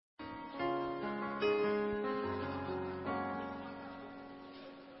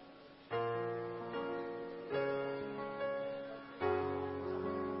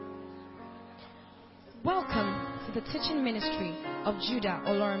to the teaching ministry of Judah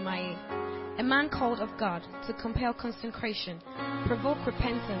Oloromaye, a man called of God to compel consecration, provoke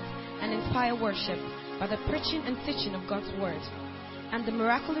repentance, and inspire worship by the preaching and teaching of God's word and the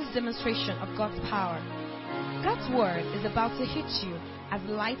miraculous demonstration of God's power. God's word is about to hit you as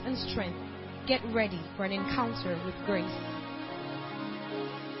light and strength. Get ready for an encounter with grace.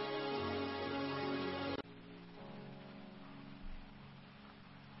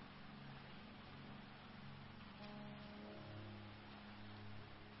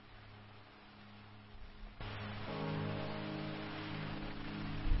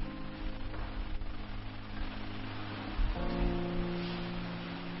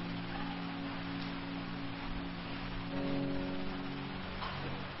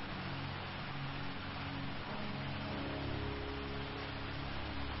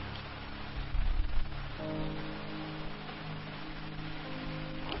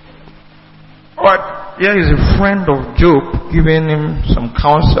 But here is a friend of Job giving him some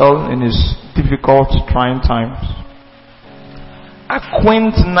counsel in his difficult, trying times.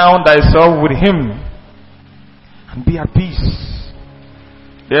 Acquaint now thyself with him and be at peace.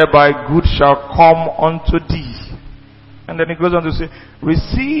 Thereby good shall come unto thee. And then he goes on to say,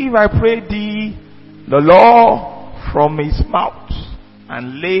 receive, I pray thee, the law from his mouth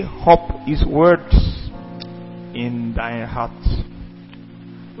and lay up his words in thy heart.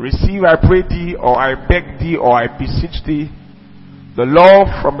 Receive, I pray thee, or I beg thee, or I beseech thee, the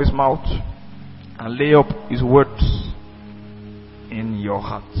law from his mouth, and lay up his words in your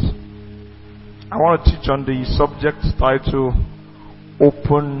heart. I want to teach on the subject titled,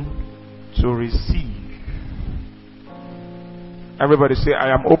 Open to Receive. Everybody say,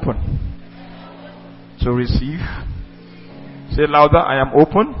 I am open to receive. Say louder, I am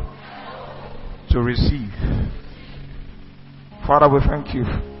open to receive. Father, we thank you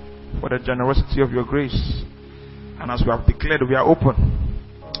for the generosity of your grace. And as we have declared, we are open.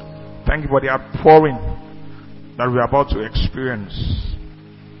 Thank you for the outpouring that we are about to experience.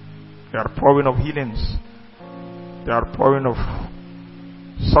 The outpouring of healings. The outpouring of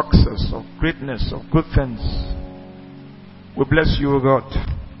success, of greatness, of good things. We bless you, O God.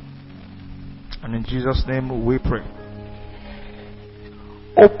 And in Jesus' name we pray.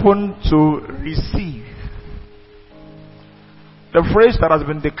 Open to receive. The phrase that has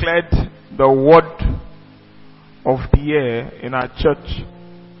been declared the word of the year in our church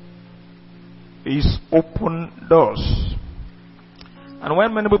is open doors. And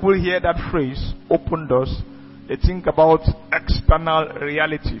when many people hear that phrase, open doors, they think about external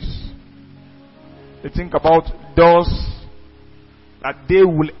realities. They think about doors that they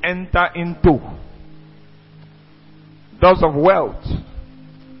will enter into. Doors of wealth.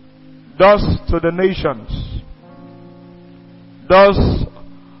 Doors to the nations. Doors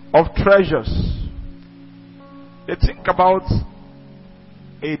of treasures. They think about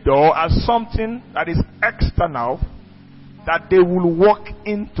a door as something that is external that they will walk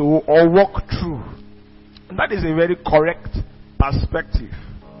into or walk through. And that is a very correct perspective.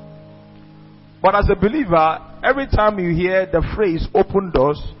 But as a believer, every time you hear the phrase open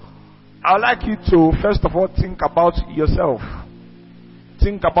doors, I would like you to first of all think about yourself.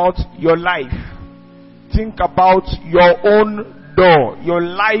 Think about your life. Think about your own door, your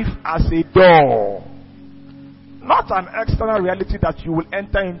life as a door. Not an external reality that you will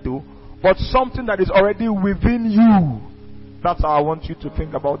enter into, but something that is already within you. That's how I want you to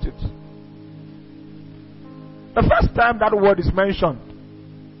think about it. The first time that word is mentioned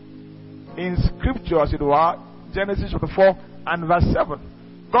in scripture, as it were, Genesis chapter 4 and verse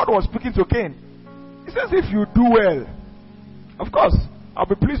 7, God was speaking to Cain. He says, if you do well, of course, I'll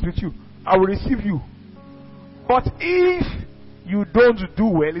be pleased with you. I will receive you. But if you don't do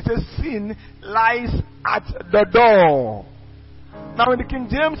well, it says sin lies at the door. Now in the King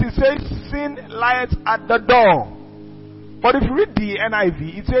James it says sin lies at the door. But if you read the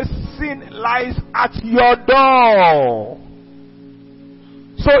NIV, it says sin lies at your door.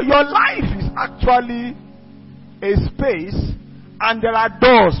 So your life is actually a space, and there are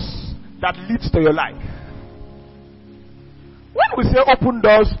doors that lead to your life. When we say open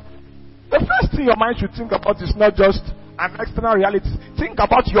doors, the first thing your mind should think about is not just an external reality. Think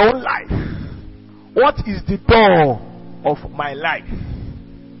about your own life. What is the door of my life?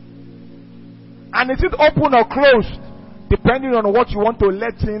 And is it open or closed, depending on what you want to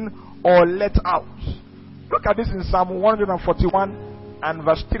let in or let out? Look at this in Psalm 141 and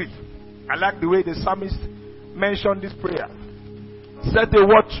verse 3. I like the way the psalmist mentioned this prayer. Set a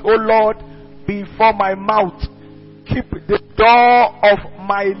watch, O Lord, before my mouth. Keep the door of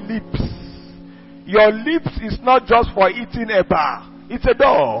my lips. Your lips is not just for eating a bar. It's a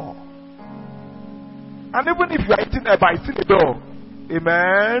door. And even if you are eating eba, it's in the door.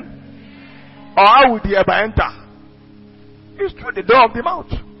 Amen. Or how will the eba enter? It's through the door of the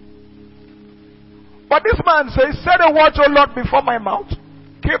mouth. But this man says, set a watch, O Lord, before my mouth.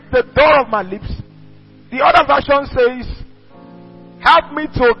 Keep the door of my lips. The other version says, help me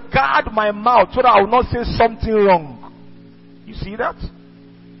to guard my mouth so that I will not say something wrong. You see that?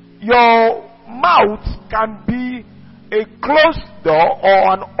 Your mouth can be a closed door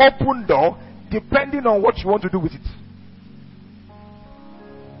or an open door depending on what you want to do with it.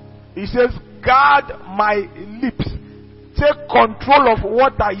 He says, guard my lips. Take control of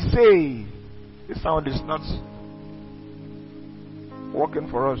what I say. This sound is not working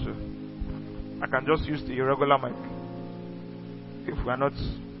for us. I can just use the irregular mic if we are not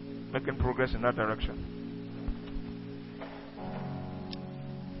making progress in that direction.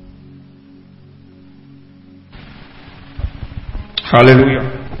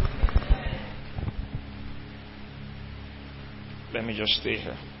 Hallelujah. Let me just stay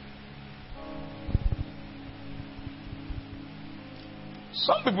here.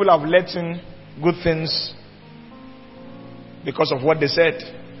 Some people have let in good things because of what they said.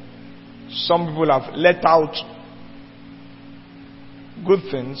 Some people have let out good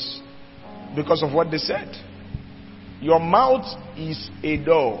things because of what they said. Your mouth is a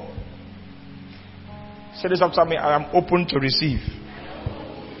door. Say this after me, I am open to receive.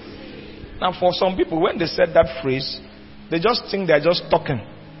 Now for some people, when they said that phrase, they just think they're just talking.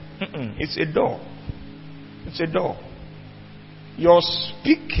 It's a door. It's a door. Your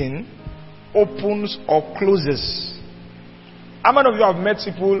speaking opens or closes. How many of you have met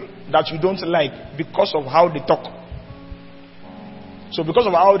people that you don't like because of how they talk? So because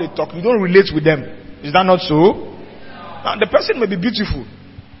of how they talk, you don't relate with them. Is that not so? Now, the person may be beautiful,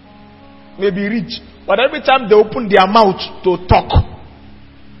 may be rich, but every time they open their mouth to talk,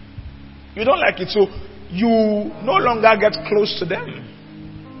 you don't like it. So you no longer get close to them.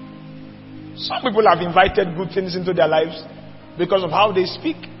 Some people have invited good things into their lives because of how they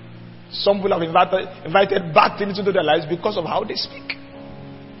speak. Some people have invited bad things into their lives because of how they speak.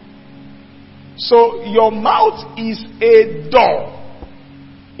 So your mouth is a door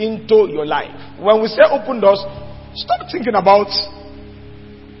into your life. When we say open doors, stop thinking about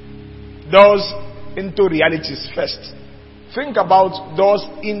doors into realities first. Think about doors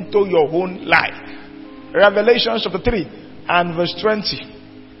into your own life. Revelation chapter 3 and verse 20.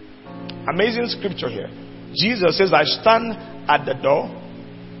 Amazing scripture here. Jesus says, I stand at the door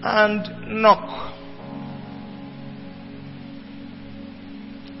and knock.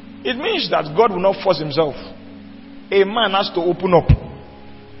 It means that God will not force himself. A man has to open up.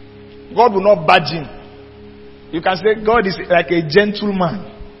 God will not barge in. You can say God is like a gentleman.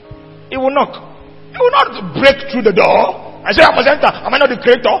 He will knock. He will not break through the door and say, I'm a center. Am I not the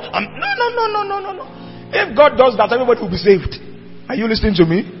creator? No. If God does that, everybody will be saved. Are you listening to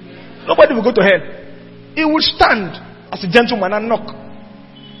me? Nobody will go to hell. He will stand as a gentleman and knock.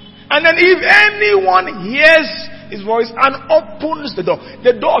 And then if anyone hears his voice and opens the door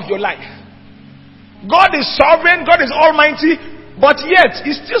of your life. God is sovereign, God is almighty, but yet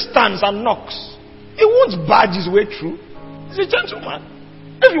he still stands and knocks. He won't barge his way through. He's a gentleman.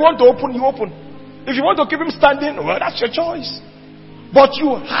 If you want to open, you open. If you want to keep him standing, well, that's your choice. But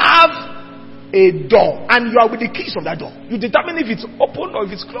you have a door and you are with the keys of that door. You determine if it's open or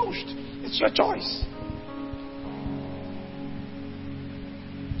if it's closed. It's your choice.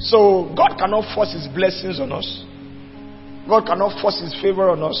 So God cannot force his blessings on us. God cannot force his favor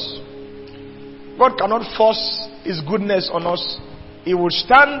on us. God cannot force his goodness on us. He will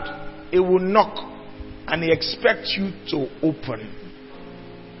stand, he will knock, and he expects you to open.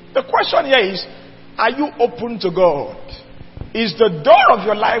 The question here is, are you open to God? Is the door of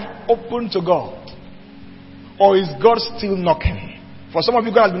your life open to God? Or is God still knocking? For some of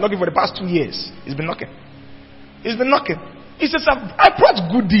you, God has been knocking for the past 2 years. He's been knocking. He's been knocking. He says, I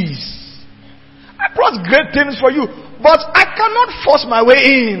brought goodies. I brought great things for you. But I cannot force my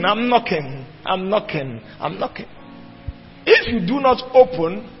way in. I'm knocking. If you do not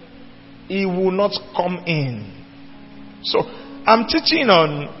open, he will not come in. So, I'm teaching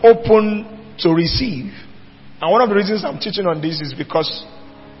on open to receive. And one of the reasons I'm teaching on this is because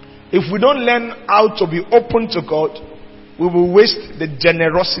if we don't learn how to be open to God, we will waste the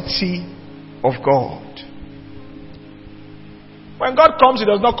generosity of God. When God comes, he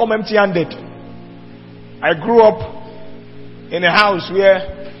does not come empty-handed. I grew up in a house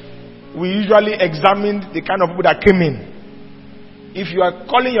where we usually examined the kind of people that came in. If you are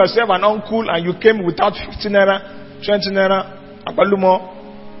calling yourself an uncle and you came without 15 naira, 20 naira,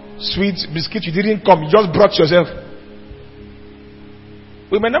 abalumo, sweets, biscuits, you didn't come, you just brought yourself.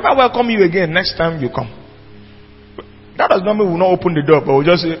 We may never welcome you again next time you come. That does not mean we will not open the door, but we'll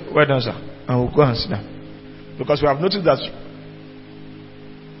just say, well done, sir. And we'll go and sit down. Because we have noticed that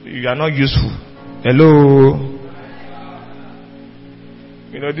you are not useful. Hello?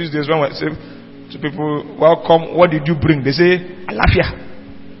 You know, these days when we say to people, welcome, what did you bring? They say, Alafia.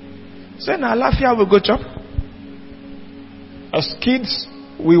 Say, na Alafia will go chop. As kids,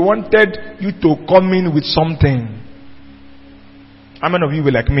 we wanted you to come in with something. How many of you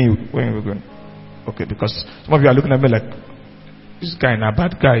were like me when you were going? Okay, because some of you are looking at me like, this guy is a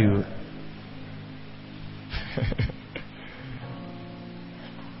bad guy. You.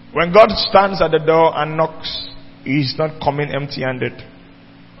 When God stands at the door and knocks, He's not coming empty-handed.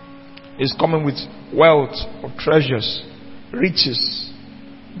 He's coming with wealth of treasures, riches,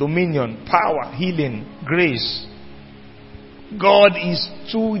 dominion, power, healing, grace. God is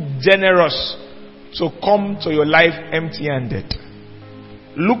too generous to come to your life empty-handed.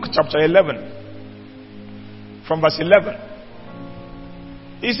 Luke chapter 11, from verse 11.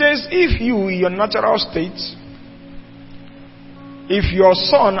 He says, if you, in your natural state, if your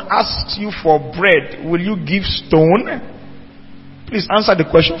son asks you for bread, will you give stone? Please answer the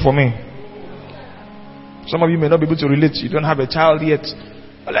question for me. Some of you may not be able to relate. You don't have a child yet.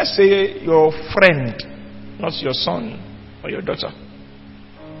 But let's say your friend, not your son or your daughter.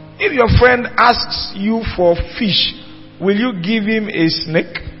 If your friend asks you for fish, will you give him a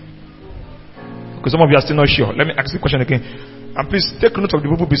snake? Because some of you are still not sure. Let me ask the question again. And please take note of the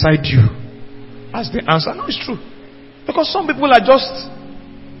people beside you as the answer. No, it's true. Because some people are just,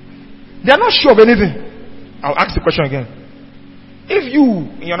 they are not sure of anything. I'll ask the question again. If you,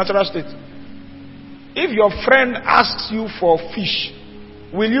 in your natural state, if your friend asks you for fish,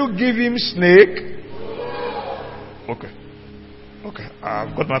 will you give him snake? Okay. Okay,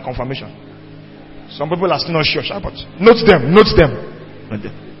 I've got my confirmation. Some people are still not sure, but note them.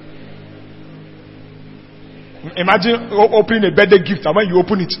 Imagine opening a birthday gift and when you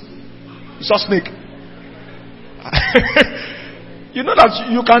open it, you saw snake. You know that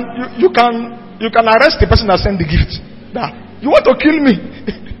you can arrest the person that sent the gift. Now, you want to kill me?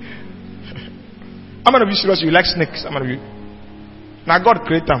 How many of you serious? You like snakes? How many of you? Now God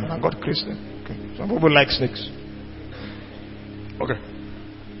created them. Now God creates them. Okay. Some people like snakes. Okay.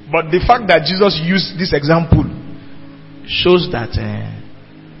 But the fact that Jesus used this example shows that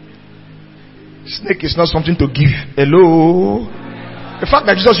snake is not something to give. Hello? The fact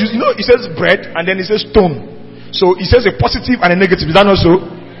that Jesus used, he says bread and then he says stone. So he says a positive and a negative. Is that not so?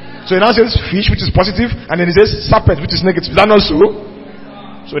 So he now says fish, which is positive, and then he says serpent, which is negative. Is that not so?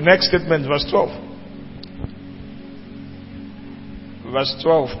 So next statement, verse 12. Verse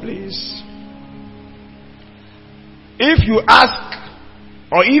 12, please. If you ask,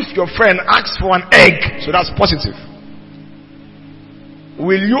 or if your friend asks for an egg, so that's positive,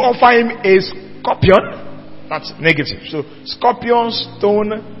 will you offer him a scorpion? That's negative. So scorpion,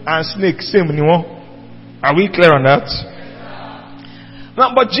 stone, and snake, same. Are we clear on that?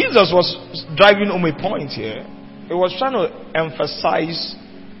 Now, but Jesus was driving home a point here. He was trying to emphasize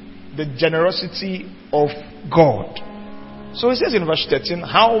the generosity of God. So he says in verse 13,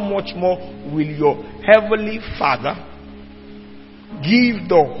 how much more will your heavenly Father give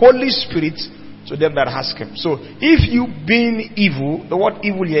the Holy Spirit to them that ask him? So if you being evil, the word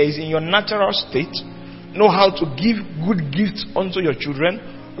evil here is in your natural state, know how to give good gifts unto your children,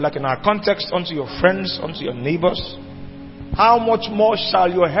 like in our context, unto your friends, unto your neighbors, how much more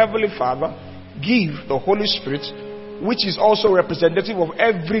shall your heavenly Father give the Holy Spirit, which is also representative of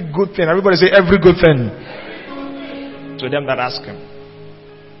every good thing. Everybody say every good thing. To them that ask him.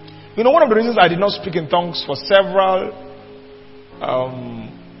 You know, one of the reasons I did not speak in tongues for several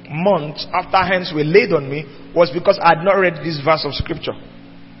months after hands were laid on me was because I had not read this verse of scripture.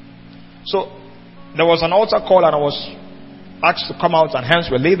 So there was an altar call and I was asked to come out and hands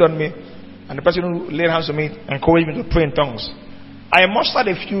were laid on me, and the person who laid hands on me encouraged me to pray in tongues. I mustered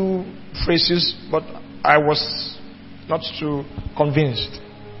a few phrases, but I was not too convinced.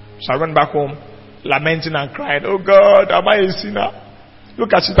 So I went back home lamenting and cried, oh God, am I a sinner?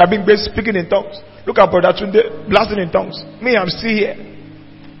 Look at Sister Bing speaking in tongues. Look at Brother Tunde blasting in tongues. Me, I'm still here.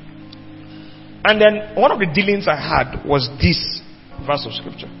 And then one of the dealings I had was this verse of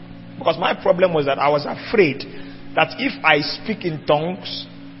scripture. Because my problem was that I was afraid that if I speak in tongues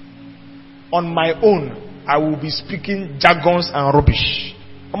on my own, I will be speaking jargons and rubbish.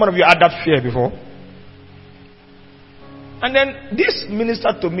 How many of you had that fear before? And then this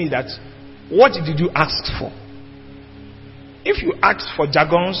ministered to me that, what did you ask for? If you ask for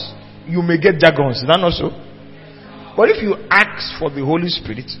jargons, you may get jargons. Is that not so? But if you ask for the Holy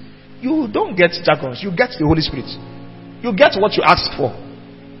Spirit, you don't get jargons. You get the Holy Spirit. You get what you asked for.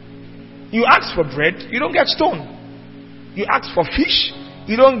 You ask for bread, you don't get stone. You ask for fish,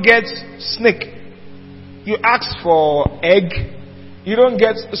 you don't get snake. You ask for egg, you don't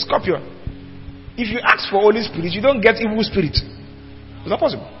get scorpion. If you ask for Holy Spirit, you don't get evil spirit. It's not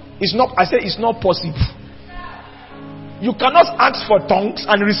possible. It's not possible. You cannot ask for tongues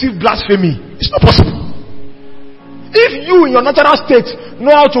and receive blasphemy. It's not possible. If you in your natural state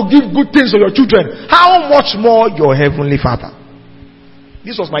know how to give good things to your children, how much more your heavenly Father?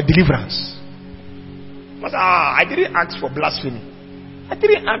 This was my deliverance. But I didn't ask for blasphemy. I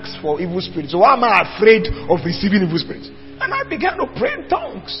didn't ask for evil spirits. So why am I afraid of receiving evil spirits? And I began to pray in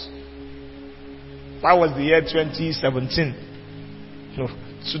tongues. That was the year 2017. No,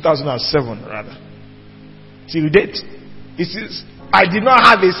 2007 rather. Till date. I did not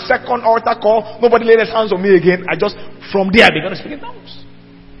have a second altar call. Nobody laid his hands on me again. From there, I began to speak in tongues.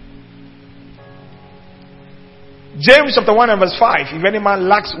 James chapter 1 and verse 5. If any man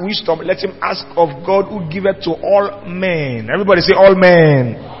lacks wisdom, let him ask of God who giveth to all men. Everybody say all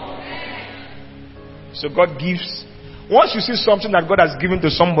men. So God gives. Once you see something that God has given to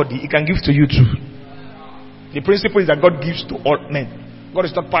somebody, He can give to you too. The principle is that God gives to all men. God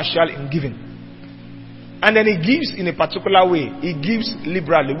is not partial in giving. And then He gives in a particular way. He gives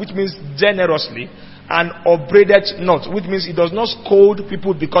liberally, which means generously, and upbraideth not, which means He does not scold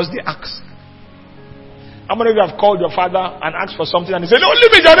people because they ask. How many of you have called your father and asked for something and he said, "No,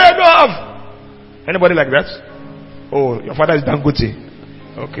 leave me, Johnny, I don't have"? Anybody like that? Oh, your father is Dangote.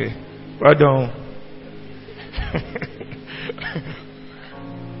 Okay. Well done.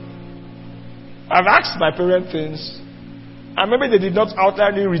 I've asked my parents things, and maybe they did not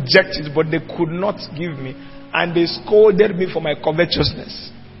outrightly reject it, but they could not give me, and they scolded me for my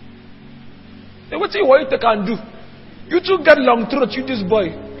covetousness. They would say, "What you can do? You two get long throat, you this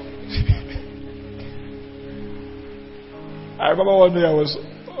boy." I remember one day I was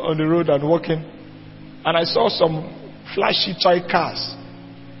on the road and walking, and I saw some flashy toy cars.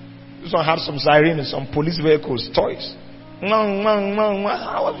 This one had some sirens, some police vehicles, toys.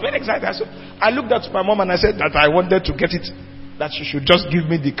 I was very excited. I looked at my mom and I said that I wanted to get it, that she should just give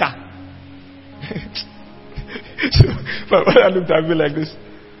me the car. So my mother looked at me like this.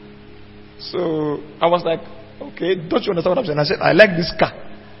 So I was like, "Okay, don't you understand what I'm saying?" I said, "I like this car,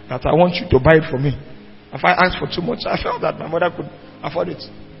 that I want you to buy it for me. If I asked for too much, I felt that my mother could afford it."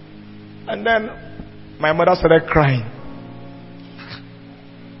 And then my mother started crying.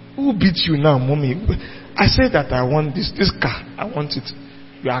 "Who beat you now, mommy? I said that I want this car. I want it.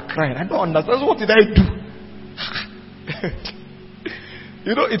 You are crying. I don't understand. What did I do?"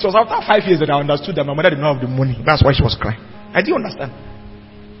 You know, it was after 5 years that I understood that my mother did not have the money. That's why she was crying. I didn't understand.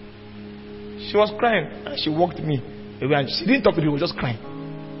 She was crying and she walked me away and she didn't talk to me. She was just crying.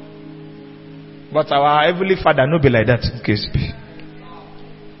 But our heavenly Father no be like that. In case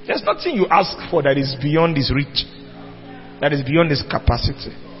there's nothing you ask for that is beyond His reach, that is beyond His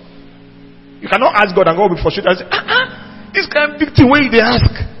capacity. You cannot ask God and God will be frustrated and say, "This kind of big thing where they ask."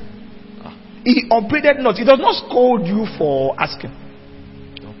 He upbraided not. He does not scold you for asking.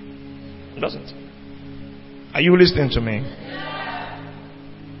 No, He doesn't. Are you listening to me?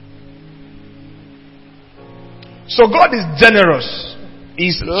 So God is generous. He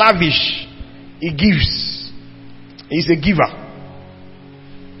is lavish. He gives. He is a giver.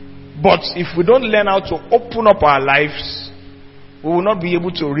 But if we don't learn how to open up our lives, we will not be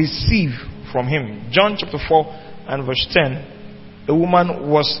able to receive from Him. John chapter 4 and verse 10. A woman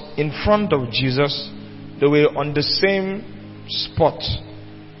was in front of Jesus. They were on the same spot.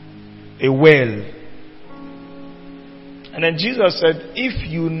 A well. And then Jesus said, "If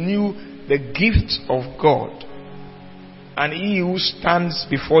you knew the gift of God, and He who stands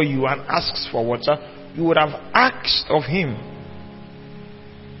before you and asks for water, you would have asked of Him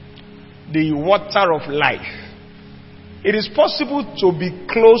the water of life." It is possible to be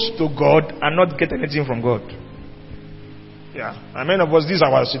close to God and not get anything from God. Yeah. And many of us, this is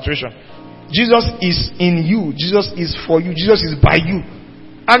our situation. Jesus is in you. Jesus is for you. Jesus is by you.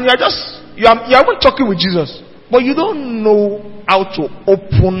 And you are talking with Jesus, but you don't know how to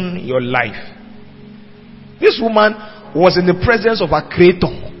open your life. This woman was in the presence of her Creator.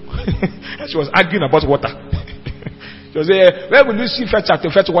 And she was arguing about water. She was saying, "Where will you see fetcher to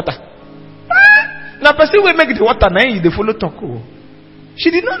fetch water?" Now, person will make the water, now they follow talk.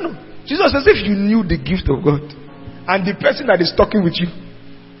 She did not know. Jesus says, if you knew the gift of God and the person that is talking with you,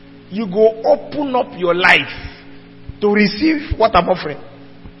 you go open up your life to receive what I'm offering.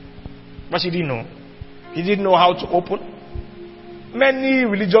 But she didn't know. He didn't know how to open. Many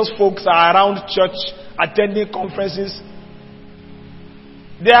religious folks are around church attending conferences.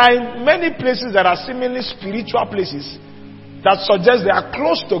 There are many places that are seemingly spiritual places that suggest they are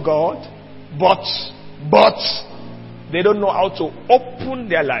close to God, but They don't know how to open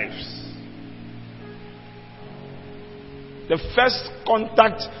their lives. The first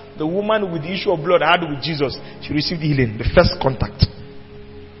contact the woman with the issue of blood had with Jesus, she received healing. The first contact.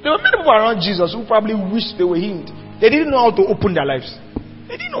 There were many people around Jesus who probably wished they were healed. They didn't know how to open their lives.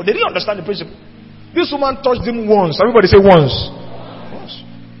 They didn't know. They didn't understand the principle. This woman touched him once. Everybody say once. Once.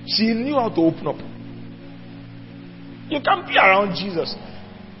 She knew how to open up. You can't be around Jesus.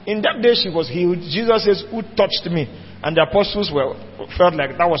 In that day she was healed. Jesus says, who touched me? And the apostles felt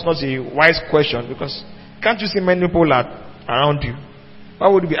like that was not a wise question, because can't you see many people are around you? Why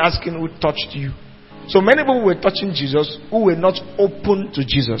would you be asking who touched you? So many people were touching Jesus who were not open to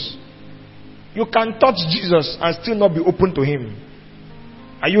Jesus. You can touch Jesus and still not be open to him.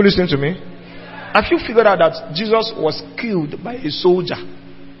 Are you listening to me? Have you figured out that Jesus was killed by a soldier?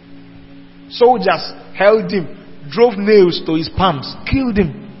 Soldiers held him, drove nails to his palms, killed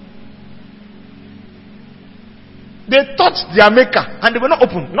him. They touched their maker and they were not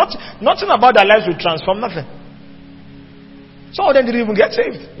open. Nothing about their lives will transform, nothing. Some of them didn't even get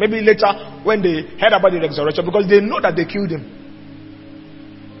saved. Maybe later when they heard about the resurrection, because they know that they killed him.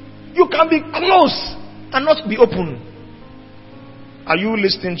 You can be close and not be open. Are you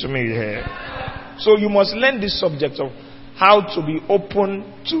listening to me here? So you must learn this subject of how to be open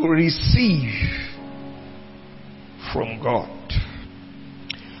to receive from God.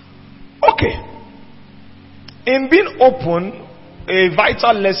 Okay. In being open, a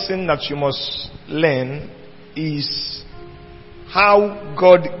vital lesson that you must learn is how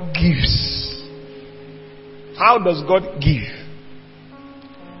God gives. How does God give?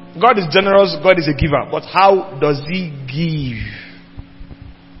 God is generous, God is a giver, but how does he give?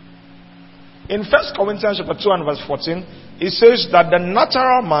 In 1 Corinthians chapter 2 and verse 14, it says that the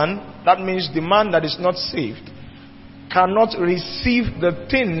natural man, that means the man that is not saved, cannot receive the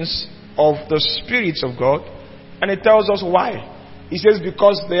things of the Spirit of God. And it tells us why. It says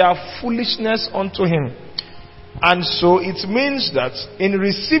because they are foolishness unto him. And so it means that in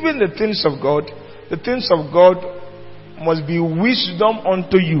receiving the things of God must be wisdom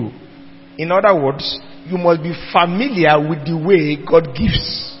unto you. In other words, you must be familiar with the way God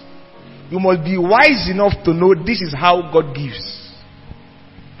gives. You must be wise enough to know this is how God gives.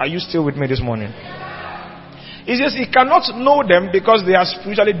 Are you still with me this morning? He says he cannot know them because they are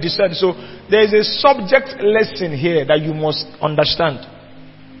spiritually discerned. So there is a subject lesson here that you must understand.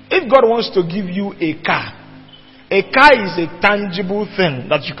 If God wants to give you a car is a tangible thing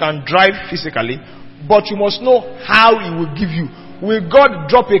that you can drive physically, but you must know how he will give you. Will God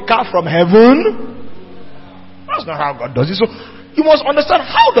drop a car from heaven? That's not how God does it. So you must understand,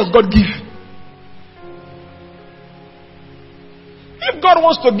 how does God give? If God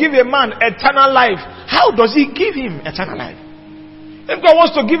wants to give a man eternal life, how does he give him eternal life? If God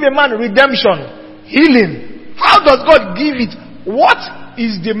wants to give a man redemption, healing, how does God give it? What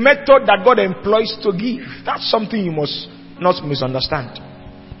is the method that God employs to give? That's something you must not misunderstand.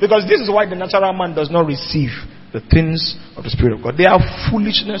 Because this is why the natural man does not receive the things of the Spirit of God. They are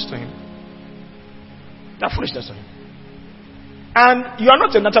foolishness to him. They are foolishness to him. And you are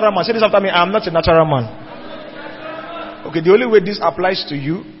not a natural man. Say this after me: I am not a natural man. Okay, the only way this applies to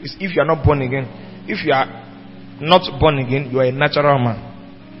you is if you are not born again. If you are not born again, you are a natural man.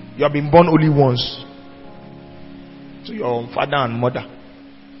 You have been born only once. So your father and mother.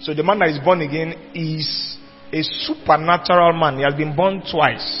 So the man that is born again is a supernatural man. He has been born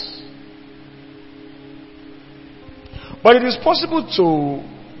twice. But it is possible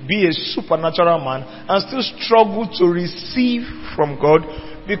to be a supernatural man and still struggle to receive from God,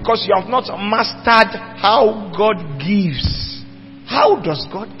 because you have not mastered how God gives. How does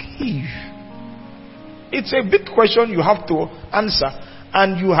God give? It's a big question you have to answer,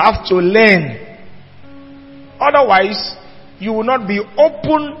 and you have to learn. Otherwise, you will not be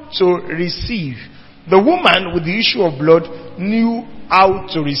open to receive. The woman with the issue of blood knew how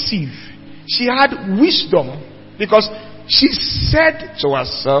to receive. She had wisdom, because she said to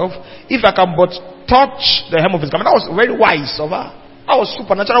herself, if I can but touch the hem of his garment. That was very wise of her. That was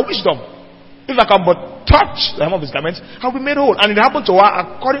supernatural wisdom. If I can but touch the hem of his garment, I'll be made whole. And it happened to her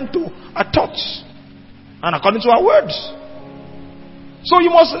according to her thoughts and according to her words. So you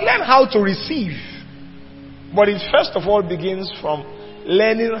must learn how to receive. But it first of all begins from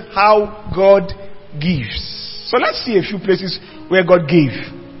learning how God gives. So let's see a few places where God gave.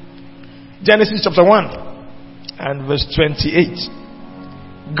 Genesis chapter 1 and verse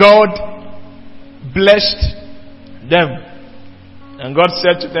 28. God blessed them. And God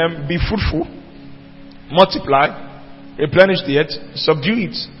said to them, be fruitful, multiply, replenish the earth, subdue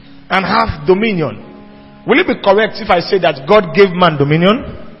it, and have dominion. Will it be correct if I say that God gave man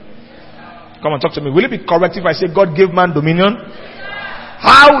dominion? Come on, talk to me. Will it be correct if I say God gave man dominion?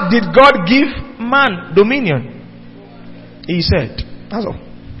 How did God give man dominion? He said. That's all.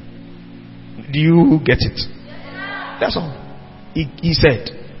 Do you get it? That's all. He said.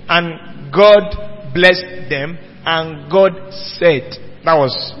 And God blessed them. And God said. That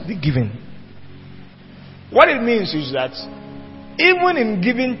was the giving. What it means is that even in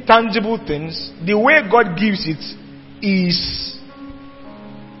giving tangible things, the way God gives it is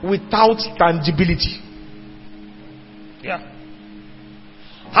without tangibility. Yeah.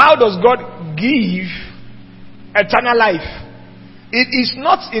 How does God give eternal life? It is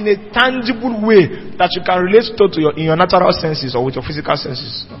not in a tangible way that you can relate to in your natural senses or with your physical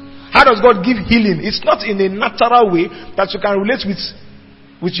senses. How does God give healing? It's not in a natural way that you can relate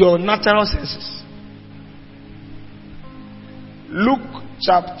with your natural senses. Luke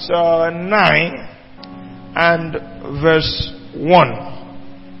chapter 9 and verse 1.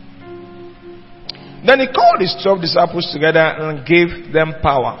 Then he called his 12 disciples together and gave them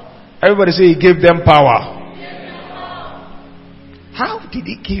power. Everybody say he gave them power. How did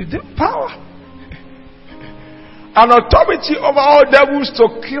he give them power? An authority over all devils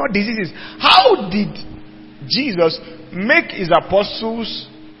to cure diseases. How did Jesus make his apostles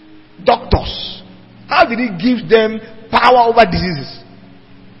doctors? How did he give them power over diseases?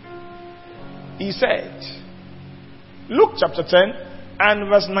 He said, Luke chapter 10 and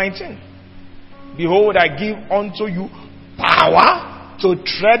verse 19. Behold, I give unto you power to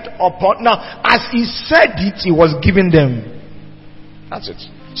tread upon. Now, as he said it, he was giving them. That's it.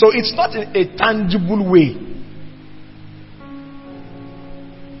 So it's not in a tangible way.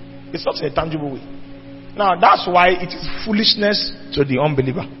 It's not in a tangible way. Now, that's why it is foolishness to the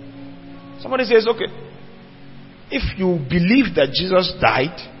unbeliever. Somebody says, okay, if you believe that Jesus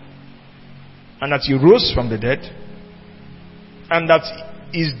died and that he rose from the dead and that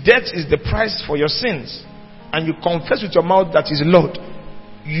his death is the price for your sins, and you confess with your mouth that he's Lord,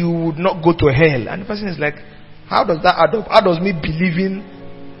 you would not go to hell. And the person is like, how does that add up? How does me believing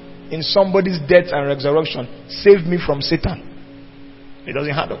in somebody's death and resurrection save me from Satan? It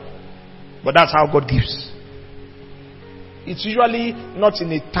doesn't add up. But that's how God gives. It's usually not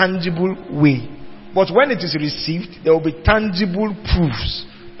in a tangible way. But when it is received, there will be tangible proofs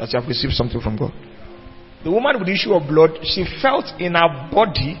that you have received something from God. The woman with the issue of blood, she felt in her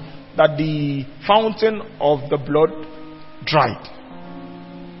body that the fountain of the blood dried.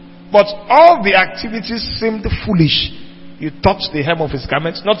 But all the activities seemed foolish. You touched the hem of his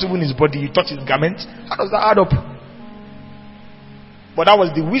garment, not even his body, you touched his garment. How does that add up? But that was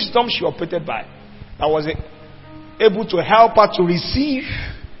the wisdom she operated by. That was able to help her to receive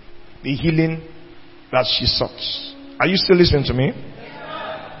the healing that she sought. Are you still listening to me?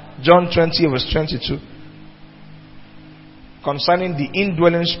 John 20 verse 22. Concerning the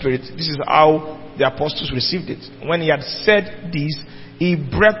indwelling spirit, this is how the apostles received it. When he had said this, he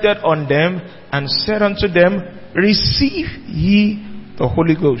breathed on them and said unto them, receive ye the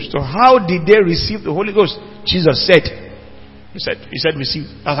Holy Ghost. So how did they receive the Holy Ghost? Jesus said. He said receive.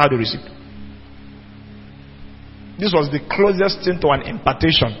 That's how they received. This was the closest thing to an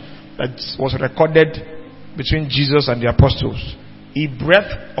impartation that was recorded between Jesus and the apostles. He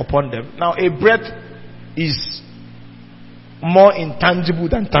breathed upon them. Now a breath is more intangible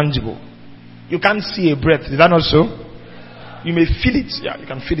than tangible. You can't see a breath. Is that not so? You may feel it. Yeah, you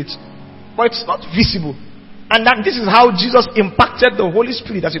can feel it. But it's not visible. And that this is how Jesus impacted the Holy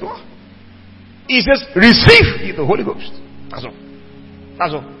Spirit as it were. He says, receive the Holy Ghost. That's all.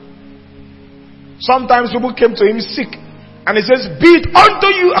 That's all. Sometimes people came to him sick. And he says, be it unto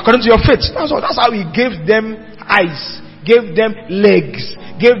you according to your faith. That's all. That's how he gave them eyes. Gave them legs.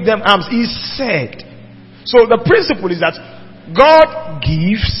 Gave them arms. He said. So the principle is that God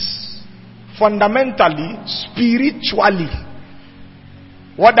gives fundamentally, spiritually.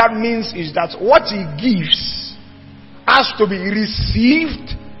 What that means is that what he gives has to be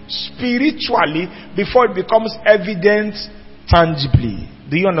received spiritually before it becomes evident tangibly.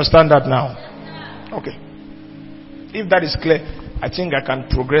 Do you understand that now? Okay. If that is clear, I think I can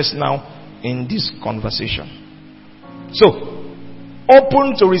progress now in this conversation. So,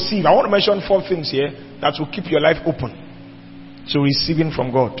 open to receive. I want to mention 4 things here that will keep your life open to receiving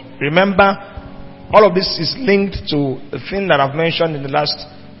from God. Remember, all of this is linked to the thing that I've mentioned in the last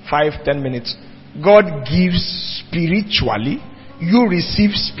 5-10 minutes. God gives spiritually, you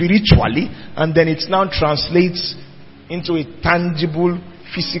receive spiritually, and then it now translates into a tangible,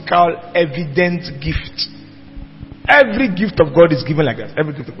 physical, evident gift. Every gift of God is given like that.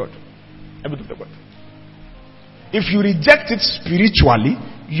 Every gift of God. Every gift of God. If you reject it spiritually,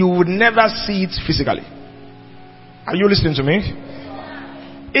 you would never see it physically. Are you listening to me?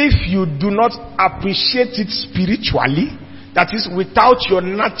 if you do not appreciate it spiritually, that is, without your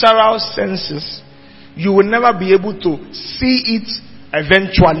natural senses, you will never be able to see it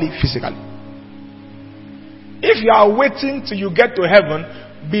eventually physically. If you are waiting till you get to heaven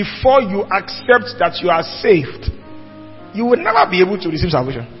before you accept that you are saved, you will never be able to receive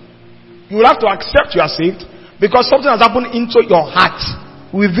salvation. You will have to accept you are saved because something has happened into your heart,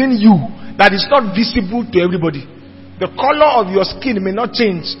 within you, that is not visible to everybody. The color of your skin may not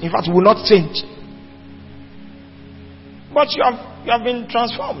change. In fact, will not change. But you have been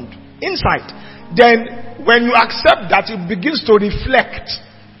transformed inside. Then, when you accept that, it begins to reflect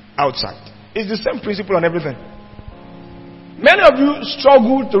outside. It's the same principle on everything. Many of you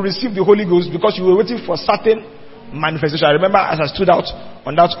struggle to receive the Holy Ghost because you were waiting for certain manifestation. I remember as I stood out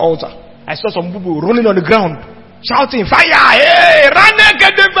on that altar, I saw some people rolling on the ground, shouting, "Fire! Hey! Run and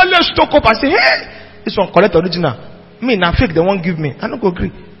get the belly stuck up." I say, "Hey, this one collect original. Me, now fake, they won't give me. I don't go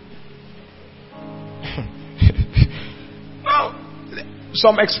agree." Now,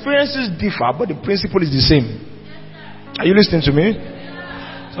 some experiences differ, but the principle is the same. Are you listening to me?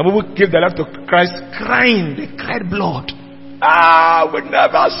 Some people gave their life to Christ crying. They cried blood. We'll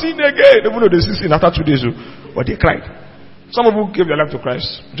never sin again. Even though they sin after 2 days, but they cried. Some people gave their life to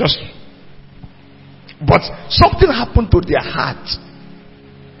Christ. But something happened to their heart.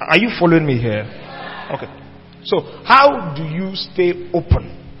 Are you following me here? Okay. So, how do you stay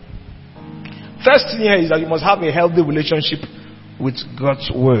open? First thing here is that you must have a healthy relationship with God's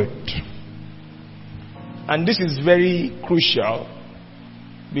word. And this is very crucial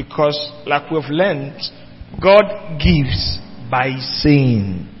because, like we've learned, God gives by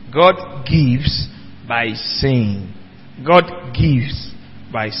saying. God gives by saying. God gives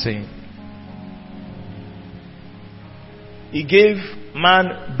by saying. He gave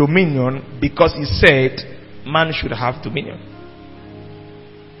man dominion because he said man should have dominion.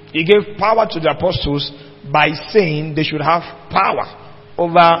 He gave power to the apostles by saying they should have power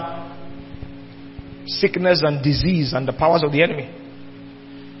over sickness and disease and the powers of the enemy.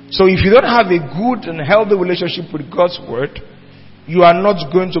 So if you don't have a good and healthy relationship with God's word, you are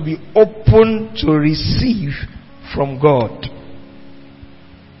not going to be open to receive from God.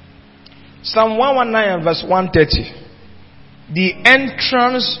 Psalm 119 and verse 130. The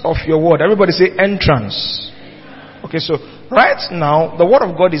entrance of your word. Everybody say entrance. Okay, so right now, the word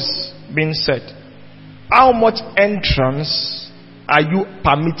of God is being said. How much entrance are you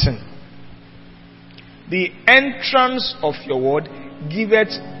permitting? The entrance of your word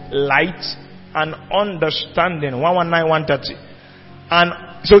giveth light and understanding. 119, 130. And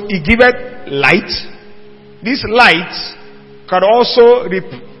so it giveth light. This light can also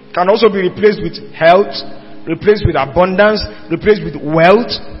be replaced with health, replaced with abundance, replaced with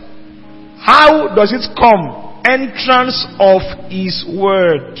wealth. How does it come? Entrance of his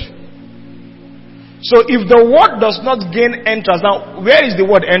word. So if the word does not gain entrance, now where is the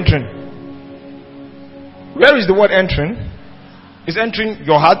word entering? Where is the word entering? It's entering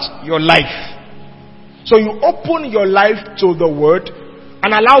your heart, your life. So you open your life to the word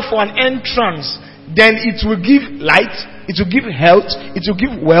and allow for an entrance. Then it will give light, it will give health, it will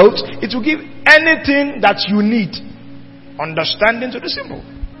give wealth, it will give anything that you need. Understanding to the symbol.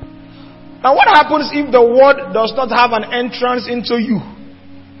 Now what happens if the word does not have an entrance into you?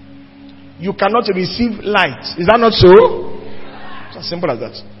 You cannot receive light. Is that not so? It's as simple as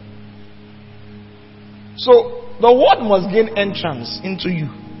that. So the word must gain entrance into you.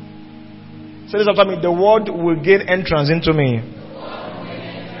 Say this after me. The word will gain entrance into me.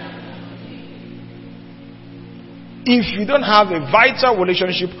 If you don't have a vital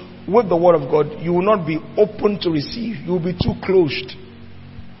relationship with the word of God, you will not be open to receive. You will be too closed.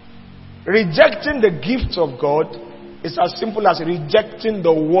 Rejecting the gifts of God is as simple as rejecting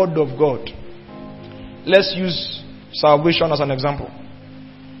the word of God. Let's use salvation as an example.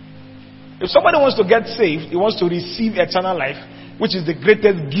 If somebody wants to get saved, he wants to receive eternal life, which is the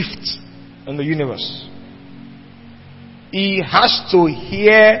greatest gift in the universe. He has to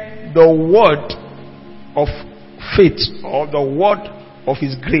hear the word of faith, or the word of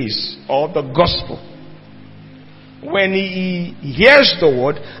his grace, or the gospel. When he hears the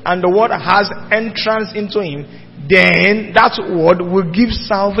word and the word has entrance into him, then that word will give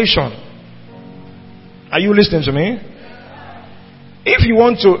salvation. Are you listening to me? If you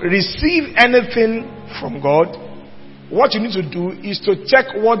want to receive anything from God, what you need to do is to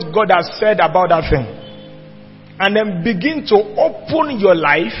check what God has said about that thing. And then begin to open your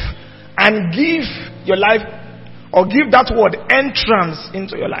life and give your life, or give that word entrance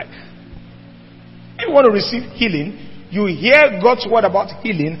into your life. If you want to receive healing, you hear God's word about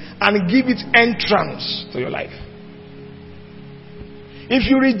healing and give it entrance to your life. If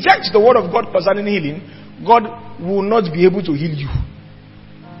you reject the word of God concerning healing, God will not be able to heal you.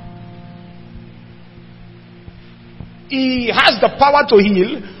 He has the power to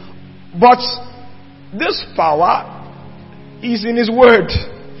heal, but this power is in His word.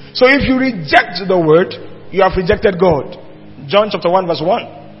 So if you reject the word, you have rejected God. John chapter 1 verse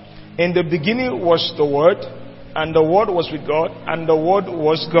 1. In the beginning was the word, and the word was with God, and the word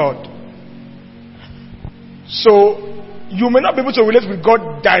was God. So you may not be able to relate with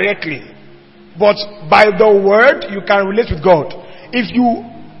God directly, but by the word you can relate with God. If you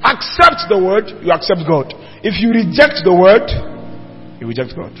accept the word, you accept God. If you reject the word, you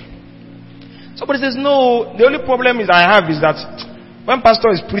reject God. Somebody says, no, the only problem is I have is that when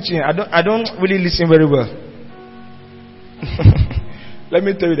pastor is preaching, I don't really listen very well. Let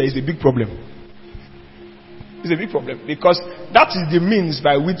me tell you that it's a big problem. It's a big problem because that is the means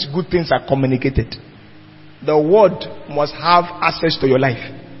by which good things are communicated. The word must have access to your life.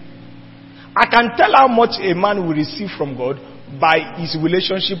 I can tell how much a man will receive from God by his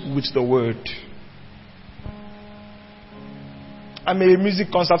relationship with the word. I'm a music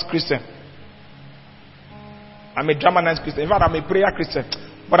concert Christian. I'm a drama night Christian. In fact, I'm a prayer Christian.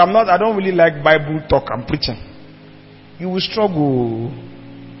 But I don't really like Bible talk and preaching. You will struggle.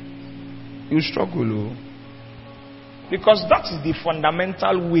 You will struggle. Because that is the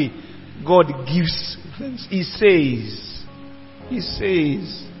fundamental way God gives things. He says.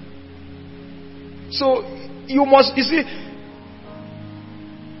 So, you see,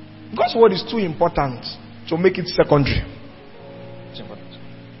 God's word is too important to make it secondary. It's important.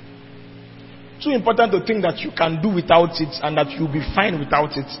 Too important to think that you can do without it and that you'll be fine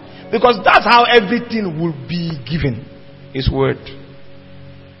without it. Because that's how everything will be given. His word.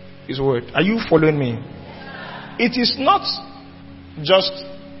 His word. Are you following me? It is not just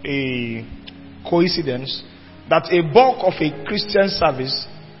a coincidence that a bulk of a Christian service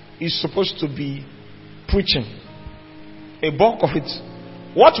is supposed to be preaching. A bulk of it.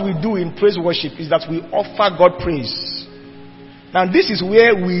 What we do in praise worship is that we offer God praise. Now this is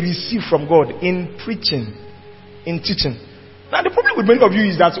where we receive from God in preaching, in teaching. Now the problem with many of you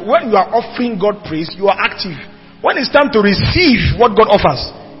is that when you are offering God praise, you are active. When it's time to receive what God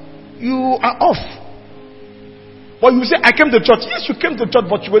offers, you are off. But you say, I came to church. Yes, you came to church,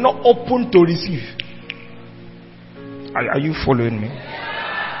 but you were not open to receive. Are you following me?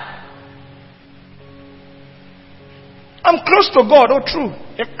 I'm close to God, oh true.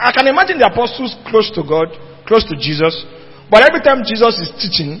 I can imagine the apostles close to God, close to Jesus. But every time Jesus is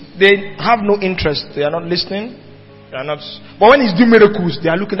teaching, they have no interest. They are not listening. They are not. But when he's doing miracles, they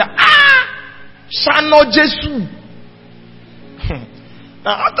are looking at, Shano Jesu.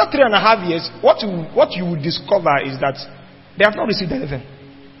 Now after 3.5 years, what you will discover is that they have not received anything.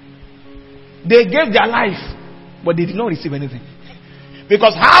 They gave their life, but they did not receive anything.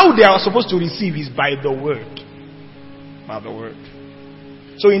 Because how they are supposed to receive is by the word. By the word.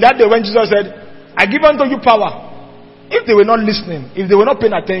 So in that day when Jesus said, I give unto you power. If they were not listening, if they were not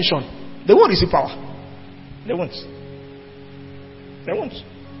paying attention, they won't receive power. They won't. They won't.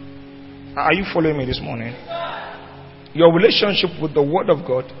 Are you following me this morning? Your relationship with the word of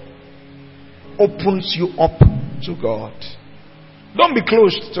God opens you up to God. Don't be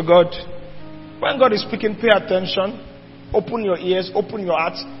closed to God. When God is speaking, pay attention. Open your ears, open your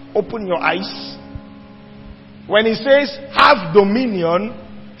heart, open your eyes. When he says, have dominion,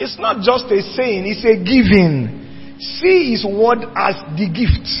 it's not just a saying, it's a giving. See his word as the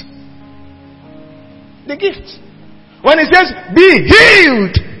gift. The gift. When he says, be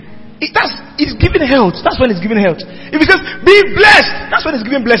healed, it's giving health. That's when it's giving health. If he says, be blessed, that's when it's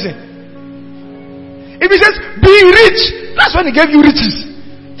giving blessing. If he says, be rich, that's when he gave you riches.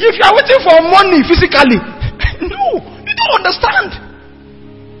 If you are waiting for money physically, no, you don't understand.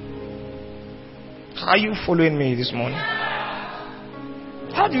 Are you following me this morning?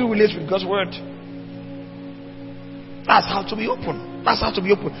 How do you relate with God's word? That's how to be open. That's how to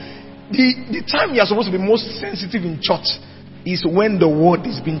be open. The time you are supposed to be most sensitive in church is when the word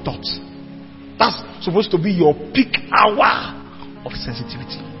is being taught. That's supposed to be your peak hour of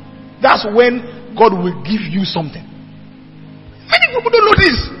sensitivity. That's when God will give you something. Many people don't know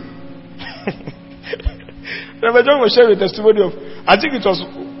this. Reverend John was sharing a testimony of, I think it was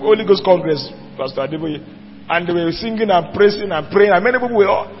Holy Ghost Congress, Pastor Adeboye, and they were singing and praising and praying, and many people were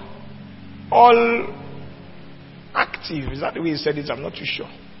all active. Is that the way he said it? I'm not too sure.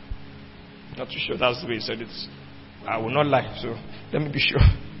 Not too sure that's the way he said it. I will not lie, so let me be sure.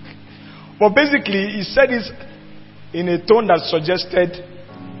 But basically, he said it in a tone that suggested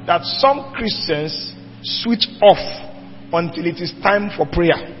that some Christians switch off until it is time for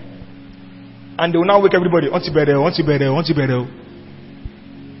prayer. And they will now wake everybody.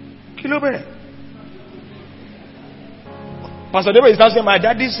 Kilobere. Pastor David is now saying, my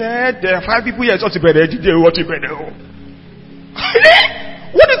daddy said there are 5 people here. What do you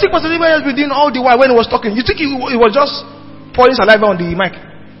think Pastor David has been doing all the while when he was talking? You think he was just pouring saliva on the mic?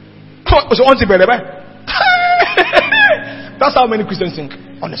 That's how many Christians think,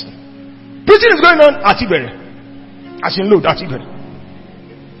 honestly. Preaching is going on at Tibere. As in load at Tibere.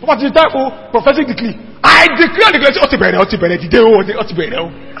 What is the time for prophetic decree? I declare the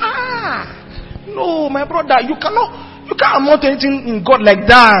no, my brother, you can't amount to anything in God like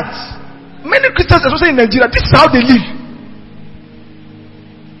that. Many Christians, especially in Nigeria, this is how they live.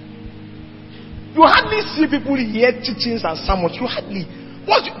 You hardly see people hear teachings and sermons. You hardly.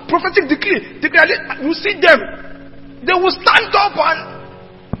 What's prophetic decree? You see them. They will stand up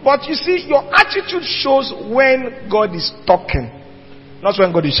but you see, your attitude shows when God is talking, not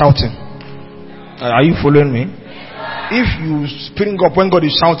when God is shouting. Are you following me? If you spring up when God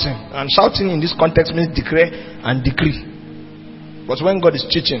is shouting, and shouting in this context means declare and decree. But when God is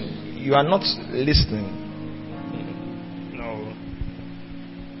teaching, you are not listening. No.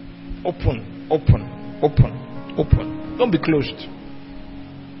 Open. Don't be closed.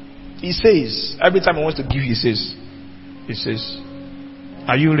 He says, every time he wants to give, he says,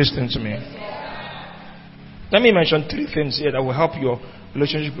 are you listening to me? Let me mention 3 things here that will help your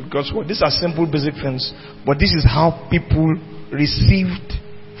relationship with God's word. These are simple, basic things, but this is how people received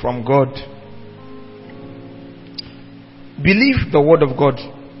from God. Believe the word of God.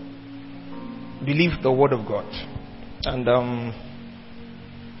 Believe the word of God. And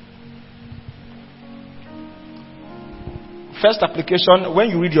first application, when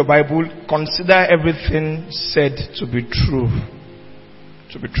you read your Bible, consider everything said to be true.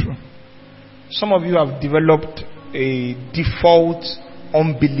 To be true. Some of you have developed a default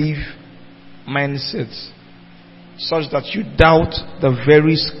unbelief mindset such that you doubt the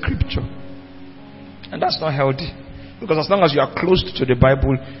very scripture. And that's not healthy. Because as long as you are close to the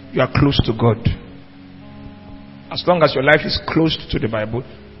Bible, you are close to God. As long as your life is close to the Bible.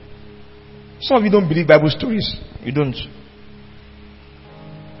 Some of you don't believe Bible stories. You don't.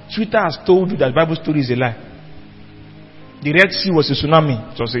 Twitter has told you that Bible story is a lie. The Red Sea was a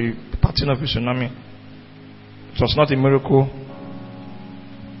tsunami. It was a pattern of a tsunami. It was not a miracle.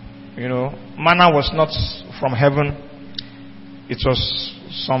 Manna was not from heaven. It was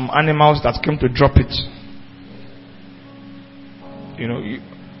some animals that came to drop it.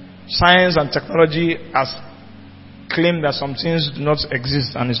 Science and technology has claimed that some things do not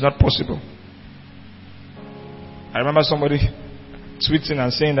exist and it's not possible. I remember somebody tweeting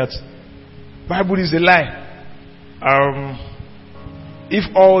and saying that Bible is a lie.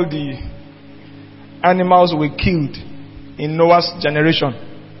 If all the animals were killed in Noah's generation,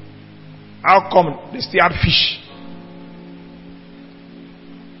 how come they still had fish?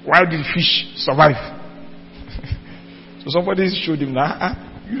 Why did fish survive? So somebody showed him that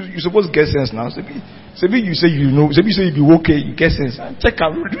you supposed to get sense now. Maybe you say you know. Maybe you say you be okay, you get sense. Check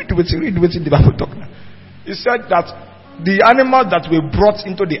out, read what the Bible talk now. He said that the animals that were brought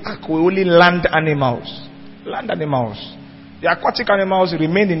into the ark were only land animals. Land animals. The aquatic animals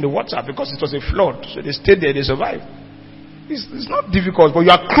remained in the water because it was a flood. So they stayed there, they survived. It's not difficult, but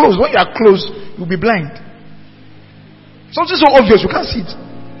you are close. When you are close, you'll be blind. Something so obvious, you can't see it.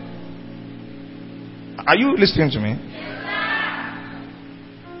 Are you listening to me?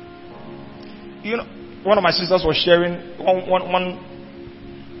 One of my sisters was sharing, one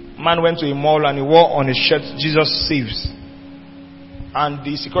man went to a mall and he wore on his shirt, Jesus saves. And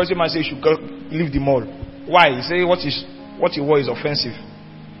the security man said, you should go leave the mall. Why? He said, what he wore is offensive.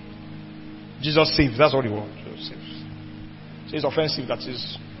 Jesus saves, that's what he wore. Jesus saves. So it's offensive, that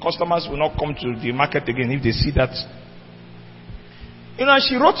is, customers will not come to the market again if they see that.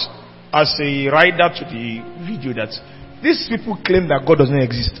 She wrote as a rider to the video that these people claim that God doesn't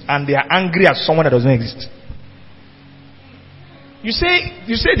exist and they are angry at someone that doesn't exist. You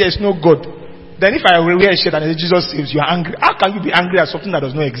say there's no God. Then if I wear a shirt and Jesus saves, you are angry. How can you be angry at something that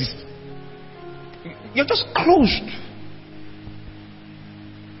does not exist? You're just closed.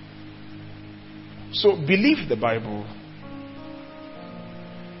 So believe the Bible.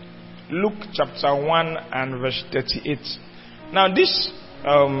 Luke chapter 1 and verse 38. Now this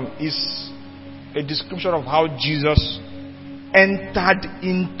is a description of how Jesus entered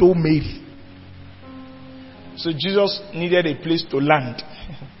into Mary. So Jesus needed a place to land.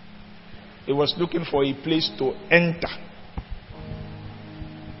 He was looking for a place to enter.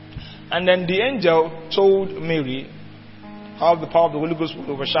 And then the angel told Mary how the power of the Holy Ghost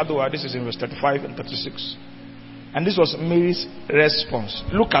will overshadow her. This is in verse 35 and 36. And this was Mary's response.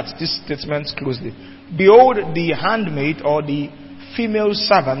 Look at this statement closely. Behold, the handmaid or the female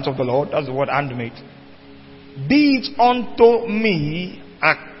servant of the Lord, that's the word handmaid, be it unto me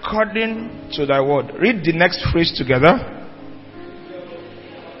according to thy word. Read the next phrase together.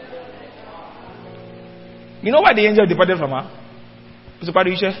 You know why the angel departed from her?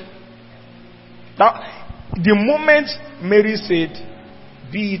 Now, the moment Mary said,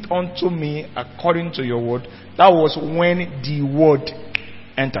 be it unto me according to your word, that was when the word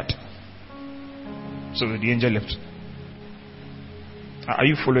entered. So the angel left. Are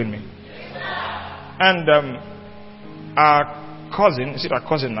you following me? And our cousin, is it our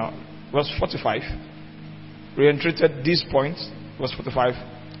cousin now? Verse 45. Reiterated this point, verse 45.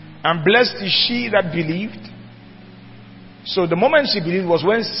 And blessed is she that believed. So the moment she believed was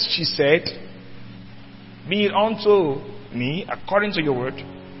when she said, be it unto me according to your word,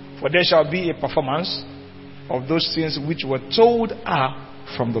 for there shall be a performance of those things which were told her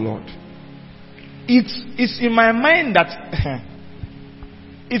from the Lord. It's in my mind that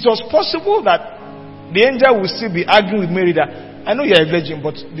it was possible that the angel will still be arguing with Mary that, I know you're a virgin,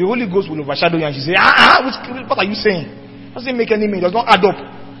 but the Holy Ghost will overshadow you, and she say, what are you saying? Doesn't make any meaning, does not add up.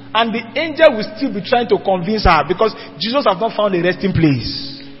 And the angel will still be trying to convince her, because Jesus has not found a resting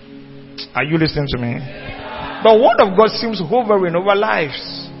place. Are you listening to me? The word of God seems hovering over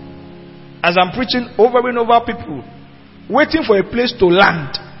lives. As I'm preaching, hovering over people, waiting for a place to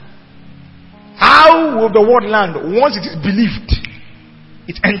land. How will the word land? Once it is believed,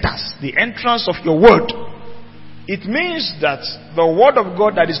 it enters. The entrance of your word. It means that the word of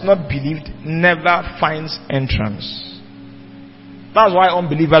God that is not believed never finds entrance. That's why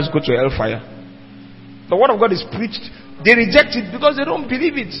unbelievers go to hellfire. The word of God is preached. They reject it because they don't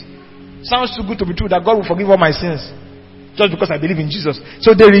believe it. Sounds too good to be true that God will forgive all my sins just because I believe in Jesus.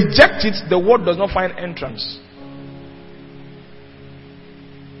 So they reject it. The word does not find entrance.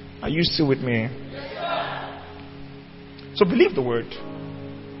 Are you still with me? So believe the word.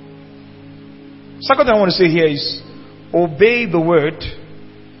 Second thing I want to say here is obey the word.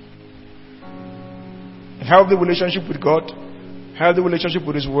 Healthy relationship with God. Healthy relationship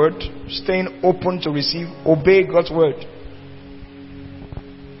with His word. Staying open to receive. Obey God's word.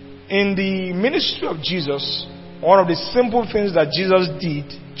 In the ministry of Jesus, one of the simple things that Jesus did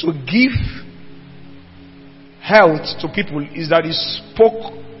to give health to people is that He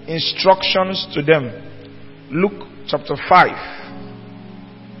spoke instructions to them. Luke chapter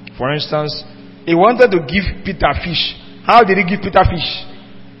 5. For instance, He wanted to give Peter fish. How did He give Peter fish?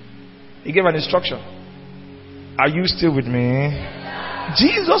 He gave an instruction. Are you still with me?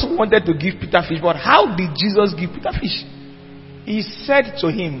 Jesus wanted to give Peter fish, but how did Jesus give Peter fish? He said to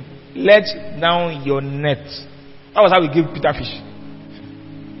him, let down your net. That was how He gave Peter fish.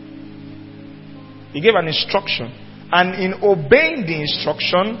 He gave an instruction. And in obeying the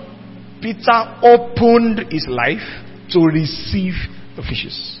instruction, Peter opened his life to receive the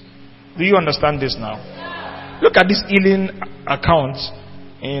fishes. Do you understand this now? Look at this healing account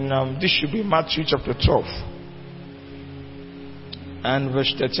in this should be Matthew chapter 12 and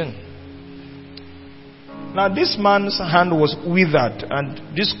verse 13. Now this man's hand was withered,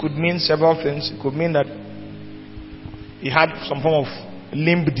 and this could mean several things. It could mean that he had some form of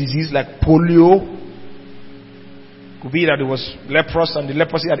limb disease like polio. It could be that he was leprous and the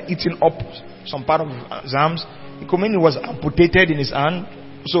leprosy had eaten up some part of his arms. It could mean he was amputated in his hand.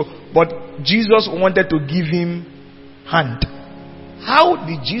 But Jesus wanted to give him hand. How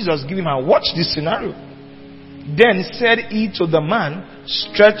did Jesus give him hand? Watch this scenario. Then said he to the man,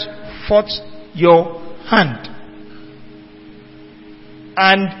 stretch forth your hand.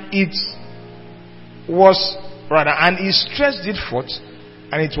 And he stretched it forth,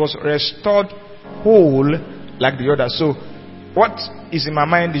 and it was restored whole like the other. So what is in my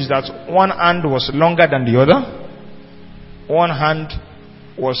mind is that one hand was longer than the other. One hand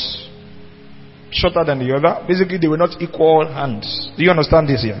was shorter than the other. Basically, they were not equal hands. Do you understand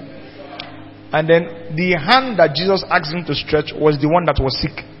this here? And then the hand that Jesus asked him to stretch was the one that was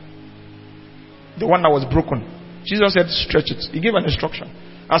sick. The one that was broken. Jesus said, stretch it. He gave an instruction.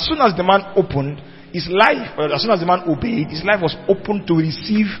 As soon as the man opened his life, as soon as the man obeyed, his life was open to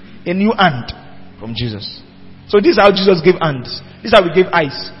receive a new hand from Jesus. So this is how Jesus gave hands. This is how He gave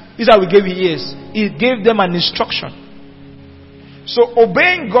eyes. This is how He gave ears. He gave them an instruction. So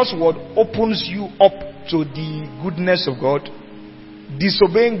obeying God's word opens you up to the goodness of God.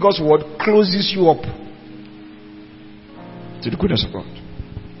 Disobeying God's word closes you up to the goodness of God.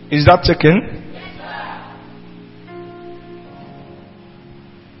 Is that taken?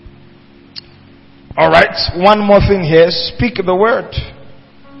 Alright, one more thing here. Speak the word.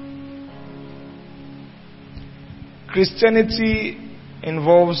 Christianity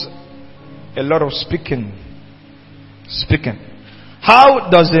involves a lot of speaking. How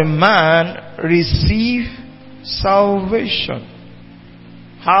does a man receive salvation?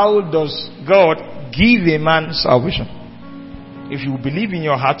 How does God give a man salvation? If you believe in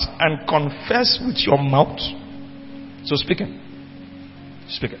your heart and confess with your mouth. So speaking.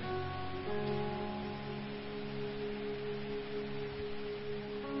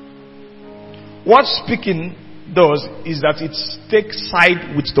 What speaking does is that it takes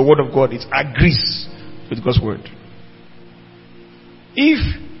side with the word of God. It agrees with God's word.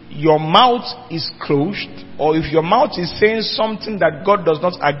 If your mouth is closed, or if your mouth is saying something that God does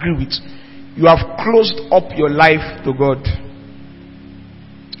not agree with, you have closed up your life to God.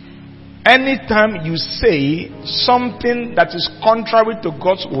 Anytime you say something that is contrary to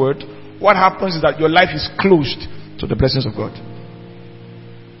God's word, what happens is that your life is closed to the blessings of God.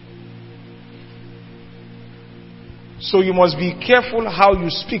 So you must be careful how you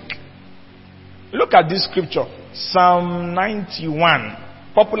speak. Look at this scripture, Psalm 91.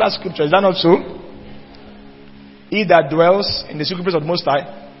 Popular scripture, is that not so? He that dwells in the secret place of the Most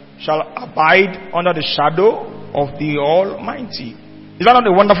High shall abide under the shadow of the Almighty. Is that not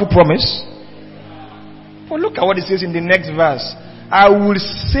a wonderful promise? Well, look at what it says in the next verse. I will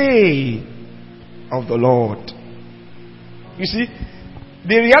say of the Lord. You see,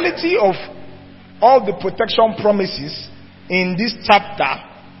 the reality of all the protection promises in this chapter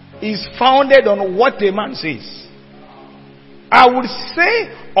is founded on what a man says. I will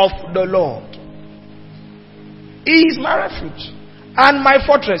say of the Lord, He is my refuge and my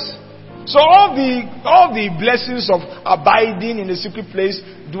fortress. So all the blessings of abiding in the secret place,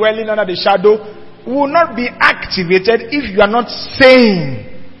 dwelling under the shadow, will not be activated if you are not saying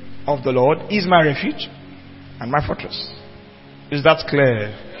of the Lord, He is my refuge and my fortress. Is that clear?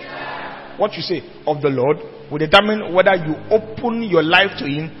 Yeah. What you say of the Lord will determine whether you open your life to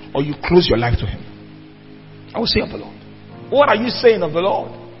Him or you close your life to Him. I will say of the Lord. What are you saying of the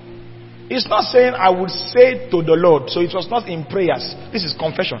Lord? It's not saying I would say to the Lord. So it was not in prayers. This is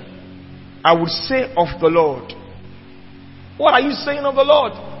confession. I would say of the Lord. What are you saying of the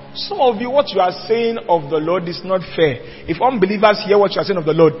Lord? Some of you, what you are saying of the Lord is not fair. If unbelievers hear what you are saying of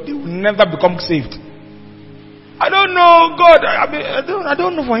the Lord, they will never become saved. I don't know God. I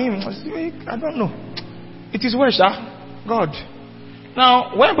don't know for Him. I don't know. It is well, sir. God.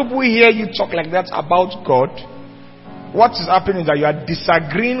 Now, when people hear you talk like that about God, what is happening is that you are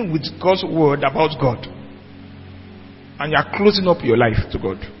disagreeing with God's word about God. And you are closing up your life to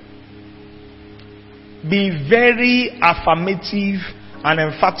God. Be very affirmative and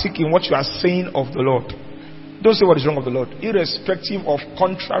emphatic in what you are saying of the Lord. Don't say what is wrong of the Lord, irrespective of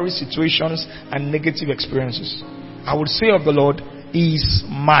contrary situations and negative experiences. I would say of the Lord, He is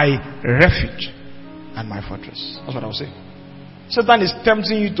my refuge and my fortress. That's what I would say. Satan is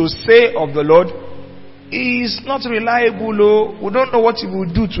tempting you to say of the Lord, He is not reliable. Oh. We don't know what He will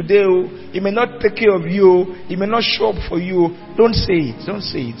do today. Oh. He may not take care of you. He may not show up for you. Don't say it. Don't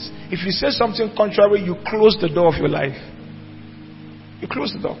say it. If you say something contrary, you close the door of your life. You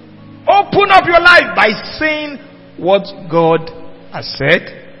close the door. Open up your life by saying what God has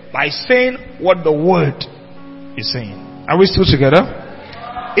said, by saying what the Word is saying. Are we still together?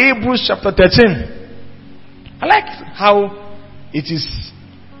 Hebrews chapter 13. I like how it is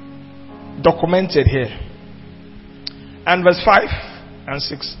documented here. And verse 5 and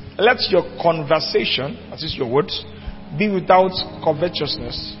 6. Let your conversation, that is your words, be without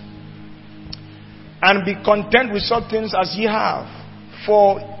covetousness, and be content with such things as ye have.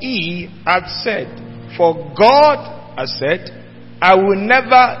 For He hath said, for God has said, I will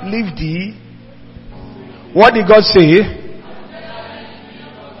never leave thee. What did God say?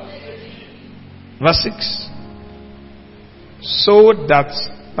 Verse 6. So that,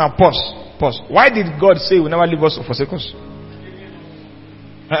 now pause. Why did God say He will never leave us or forsake us?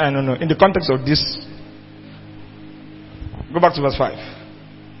 No. In the context of this, go back to verse 5.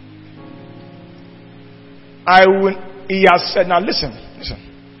 He has said, now listen.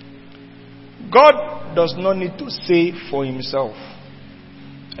 God does not need to say for Himself.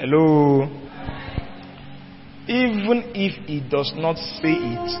 Hello. Even if He does not say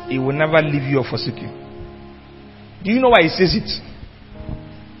it, He will never leave you or forsake you. Do you know why He says it?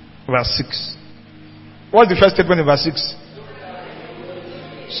 Verse 6. What's the first statement in verse 6?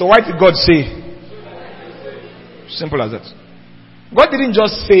 So why did God say? Simple as that. God didn't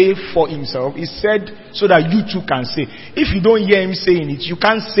just say for Himself. He said so that you too can say. If you don't hear Him saying it, you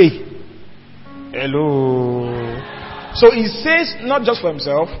can't say. Hello. So He says not just for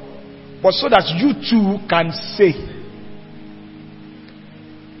Himself, but so that you too can say,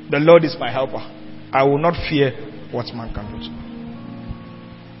 the Lord is my helper. I will not fear what man can do to me.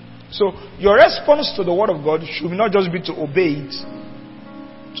 So your response to the word of God should not just be to obey it,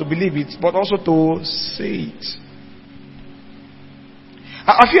 to believe it, but also to say it.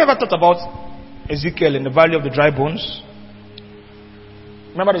 Have you ever thought about Ezekiel in the valley of the dry bones?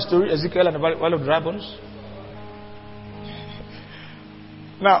 Remember the story, Ezekiel and the valley of the dry bones?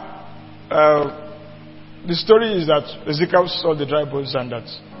 Now, the story is that Ezekiel saw the dry bones and that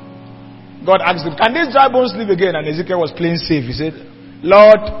God asked him, can these dry bones live again? And Ezekiel was playing safe. He said,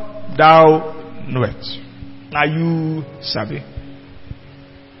 Lord, thou knowest. Now you sabi.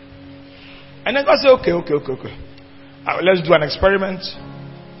 And then God said, okay. Let's do an experiment.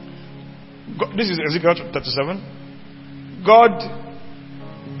 This is Ezekiel 37. God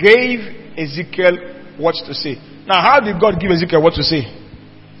gave Ezekiel what to say. Now, how did God give Ezekiel what to say?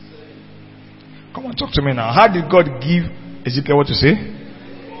 Come on, talk to me now. How did God give Ezekiel what to say?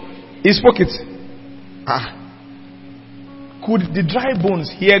 He spoke it. Could the dry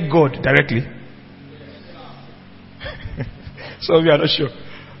bones hear God directly? So we are not sure.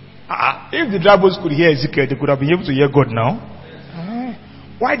 If the dry bones could hear Ezekiel, they could have been able to hear God now.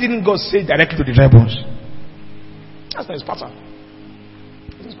 Why didn't God say directly to the dry bones? That's not his pattern.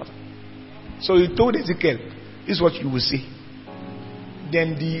 So he told Ezekiel, this is what you will say.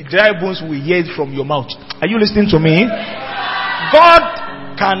 Then the dry bones will hear it from your mouth. Are you listening to me? God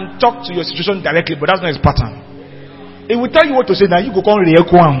can talk to your situation directly, but that's not his pattern. He will tell you what to say, now you go come react.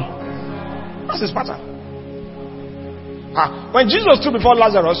 That's his pattern. When Jesus stood before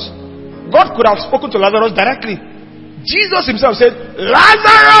Lazarus, God could have spoken to Lazarus directly. Jesus himself said,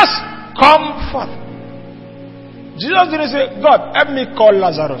 Lazarus, come forth. Jesus didn't say, God, help me call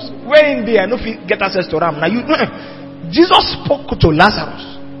Lazarus. Where in there? No, get access to Ram. Now you, Jesus spoke to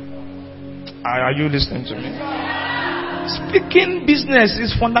Lazarus. Are you listening to me? Speaking business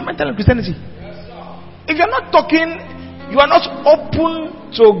is fundamental in Christianity. If you're not talking, you are not open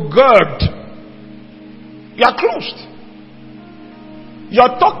to God. You are closed. Your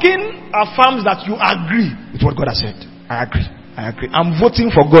talking affirms that you agree with what God has said. I agree. I'm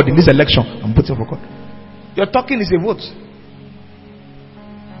voting for God in this election. I'm voting for God. Your talking is a vote.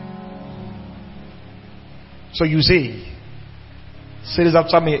 So you say this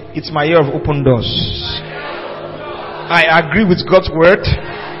after me, it's my year of open doors. I agree with God's word.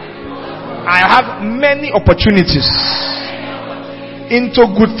 I have many opportunities into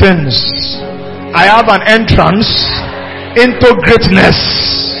good things. I have an entrance into greatness.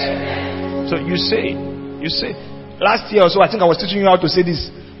 So you say, last year or so, I think I was teaching you how to say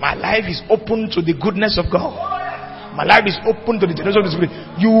this. My life is open to the goodness of God. My life is open to the generation of the Spirit.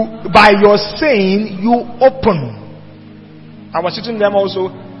 You, by your saying, you open. I was teaching them also,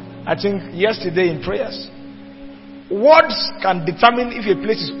 I think yesterday in prayers. Words can determine if a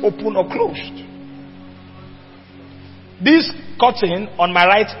place is open or closed. This curtain on my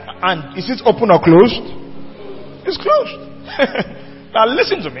right hand, is it open or closed? It's closed. Now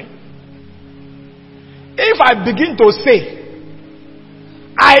listen to me. If I begin to say,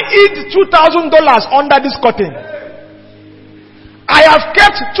 I hid $2,000 under this curtain, I have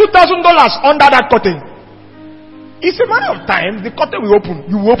kept $2,000 under that curtain, it's a matter of time. The curtain will open.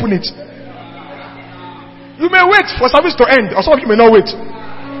 You will open it. You may wait for service to end, or some of you may not wait.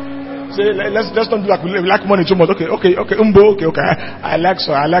 Say, let's not do like we like money too much. Okay. I like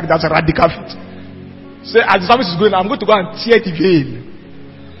that radical fit. Say, as the service is going, I'm going to go and tear the veil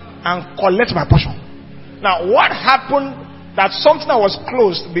and collect my portion. Now, what happened that something that was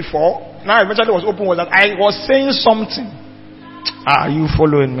closed before, now eventually was open, was that I was saying something. Are you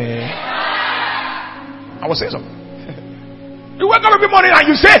following me? I was saying something. You wake up every morning and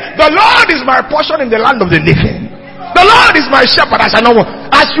you say, the Lord is my portion in the land of the living. The Lord is my shepherd, I shall not want.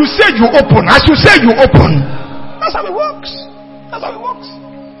 As you say, you open. As you say, you open. That's how it works. That's how it works.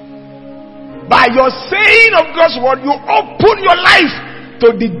 By your saying of God's word, you open your life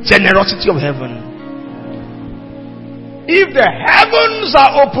to the generosity of heaven. If the heavens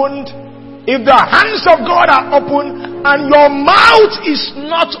are opened, if the hands of God are open, and your mouth is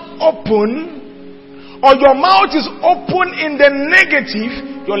not open, or your mouth is open in the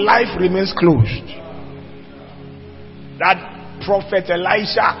negative, your life remains closed. That prophet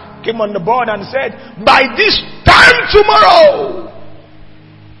Elisha came on the board and said, by this time tomorrow,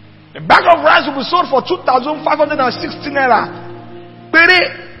 the bag of rice will be sold for 2,560 naira.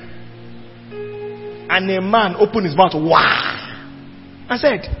 And a man opened his mouth. Wow! I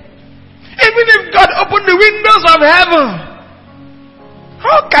said, even if God opened the windows of heaven,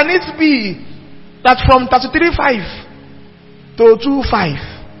 how can it be that from 33.5 to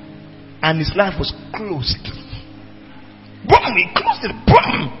 2.5 and his life was closed? Boom! He closed it.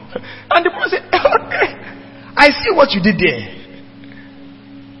 Boom! And the person said, okay, I see what you did there.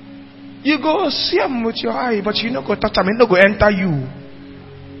 You go see him with your eye, but you not go touch him. He not go enter you.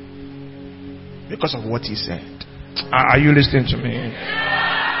 Because of what he said. Are you listening to me?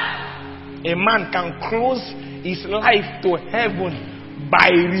 A man can close his life to heaven by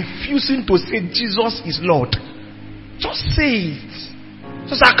refusing to say Jesus is Lord. Just say it.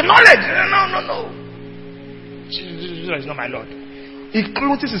 Just acknowledge. No. Jesus is not my Lord. He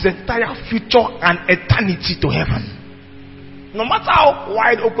closes his entire future and eternity to heaven. No matter how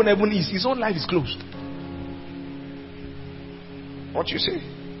wide open heaven is, his own life is closed. What you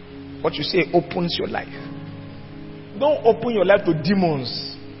say opens your life. Don't open your life to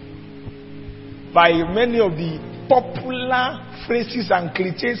demons by many of the popular phrases and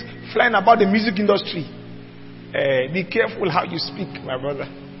cliches flying about the music industry. Be careful how you speak, my brother.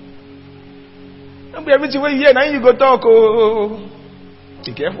 Don't be everything where you hear, now you go talk. Oh.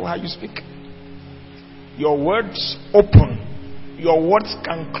 Be careful how you speak. Your words open. Your words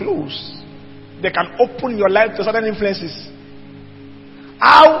can close. They can open your life to certain influences.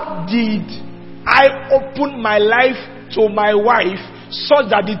 How did I open my life to my wife such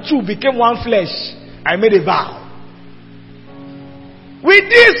that the two became one flesh? I made a vow. With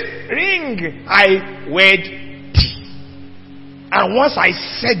this ring I wed thee. And once I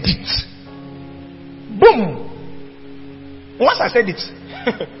said it, boom. Once I said it,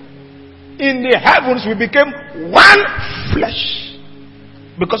 in the heavens we became one flesh.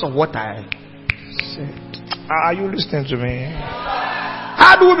 Because of what I said. Are you listening to me?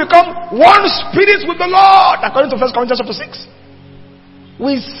 How do we become one spirit with the Lord? According to 1 Corinthians chapter 6.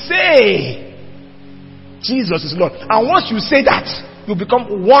 We say Jesus is Lord. And once you say that, you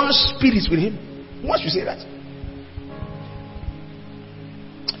become one spirit with Him. Once you say that.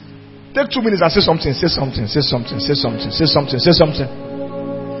 Take 2 minutes and say something. Say something. Say something. Say something. Say something. Say something.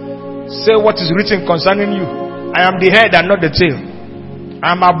 Say what is written concerning you. I am the head and not the tail.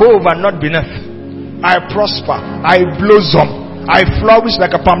 I am above and not beneath. I prosper. I blossom. I flourish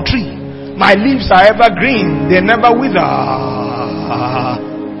like a palm tree. My leaves are evergreen. They never wither.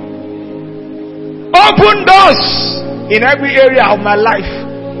 Open doors in every area of my life.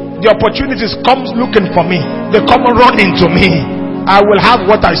 The opportunities come looking for me. They come running to me. I will have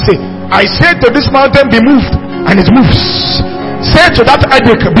what I say. I say to this mountain, be moved, and it moves. Say to that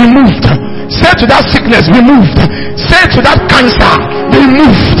headache, be moved. Say to that sickness, be moved. Say to that cancer, be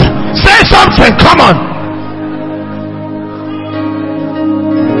moved. Say something, come on.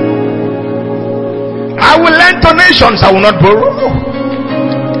 I will lend to nations, I will not borrow.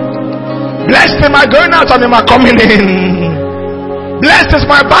 Blessed am I going out and am I coming in. Blessed is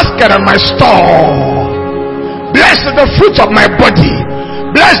my basket and my store. Blessed is the fruit of my body.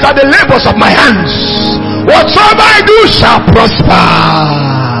 Blessed are the labors of my hands. Whatsoever I do shall prosper.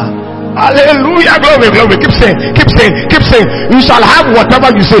 Hallelujah. Glory, glory. Keep saying, keep saying, keep saying. You shall have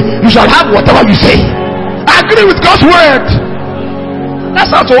whatever you say. You shall have whatever you say. Agree with God's word.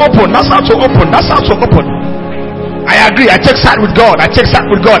 That's how to open. That's how to open. That's how to open. I agree. I take side with God. I take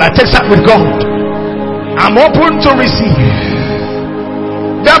side with God. I take side with God. I'm open to receive.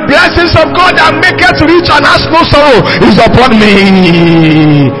 The blessings of God that make it rich and has no sorrow is upon me.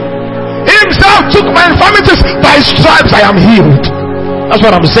 He himself took my infirmities. By stripes I am healed. That's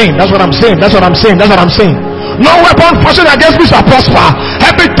what I'm saying. That's what I'm saying. That's what I'm saying. That's what I'm saying. No weapon fashioned against me shall prosper.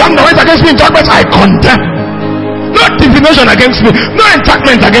 Every tongue that rises against me in judgment I condemn. No divination against me. No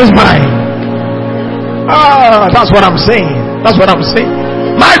enchantment against mine. That's what I'm saying. That's what I'm saying.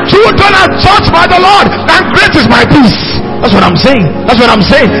 My children are taught by the Lord, and great is my peace. That's what I'm saying. That's what I'm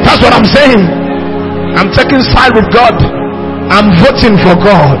saying. That's what I'm saying. I'm taking side with God. I'm voting for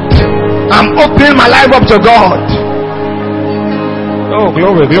God. I'm opening my life up to God. Oh,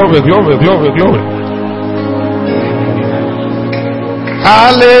 glory, glory, glory, glory, glory.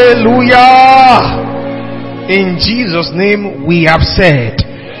 Hallelujah. In Jesus' name we have said.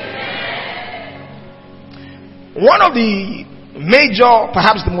 One of the major,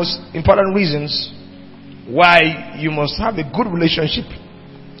 perhaps the most important reasons why you must have a good relationship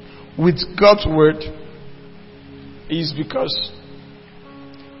with God's word is because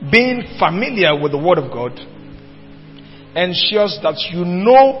being familiar with the word of God ensures that you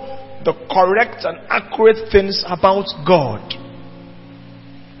know the correct and accurate things about God.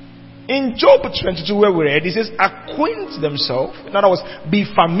 In Job 22 where we read, it says acquaint themselves, in other words, be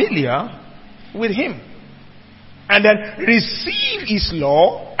familiar with him. And then receive his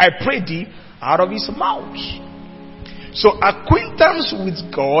law, I pray thee, out of his mouth. So acquaintance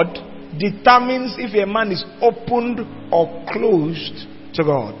with God determines if a man is opened or closed to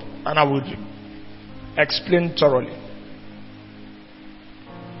God. And I will explain thoroughly.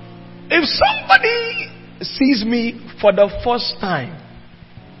 If somebody sees me for the first time,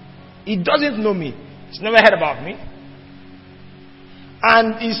 he doesn't know me, he's never heard about me,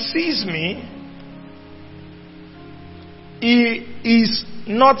 and he sees me he is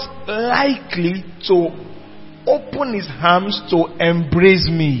not likely to open his arms to embrace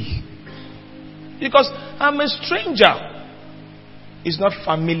me. Because I'm a stranger. He's not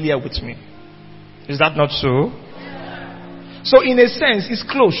familiar with me. Is that not so? So in a sense, he's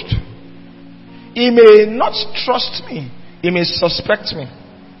closed. He may not trust me. He may suspect me.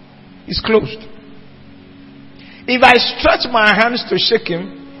 He's closed. If I stretch my hands to shake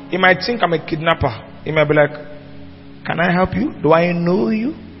him, he might think I'm a kidnapper. He might be like, can I help you? Do I know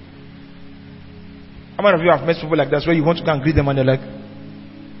you? How many of you have met people like that where you want to go and greet them and they're like,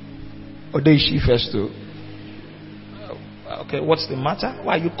 oh, there is she first too. Okay, what's the matter?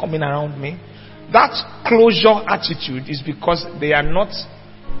 Why are you coming around me? That closure attitude is because they are not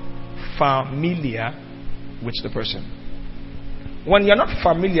familiar with the person. When you're not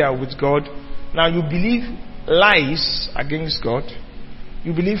familiar with God, now you believe lies against God.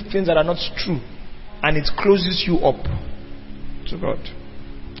 You believe things that are not true. And it closes you up to God.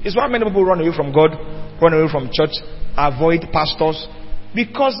 It's why many people run away from God, run away from church, avoid pastors,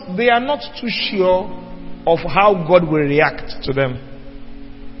 because they are not too sure of how God will react to them.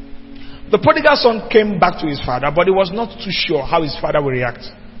 The prodigal son came back to his father, but he was not too sure how his father will react.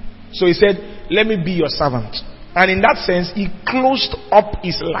 So he said, let me be your servant. And in that sense, he closed up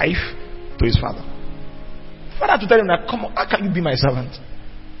his life to his father. Father to tell him that, come on, how can you be my servant?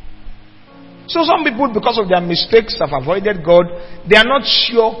 So some people, because of their mistakes, have avoided God. They are not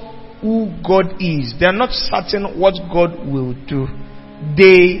sure who God is. They are not certain what God will do.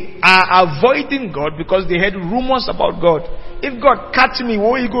 They are avoiding God because they heard rumors about God. If God catch me,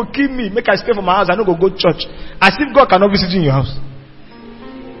 why will you go kill me? Make I stay for my house. I don't go church. As if God cannot visit you in your house.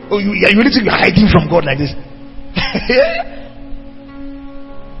 Oh, you really think you're hiding from God like this?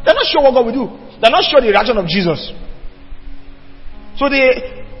 They're not sure what God will do. They're not sure the reaction of Jesus. So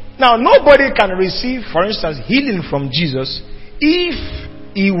now nobody can receive, for instance, healing from Jesus if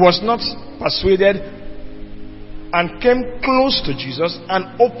he was not persuaded and came close to Jesus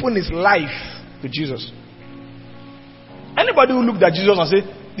and opened his life to Jesus. Anybody who looked at Jesus and said,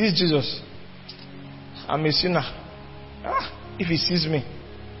 this Jesus, I'm a sinner. If he sees me,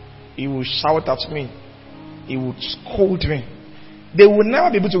 he will shout at me. He will scold me. They will never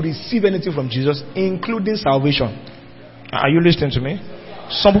be able to receive anything from Jesus, including salvation. Are you listening to me?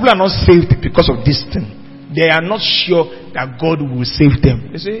 Some people are not saved because of this thing. They are not sure that God will save them.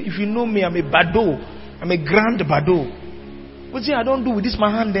 They say, if you know me, I'm a bado. I'm a grand bado. What I don't do with this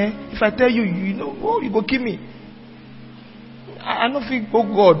my hand there? If I tell you, you know, oh, you go kill me. I don't think, oh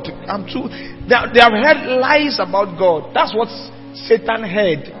God, I'm too. They have heard lies about God. That's what Satan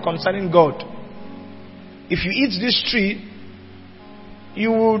heard concerning God. If you eat this tree,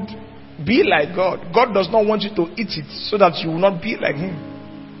 you would be like God. God does not want you to eat it so that you will not be like him.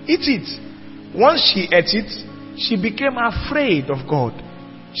 Eat it. Once she ate it, she became afraid of God.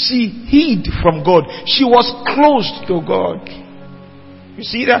 She hid from God. She was closed to God. You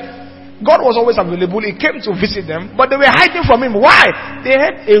see that? God was always available. He came to visit them, but they were hiding from him. Why? They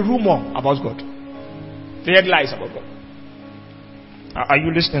had a rumor about God. They had lies about God. Are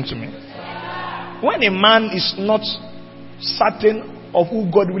you listening to me? When a man is not certain of who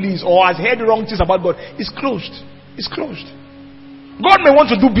God really is, or has heard wrong things about God, it's closed. It's closed. God may want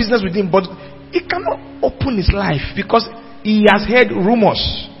to do business with him, but he cannot open his life because he has heard rumors.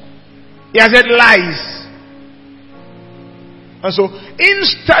 He has heard lies. And so,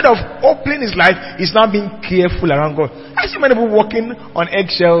 instead of opening his life, he's now being careful around God. I see many people walking on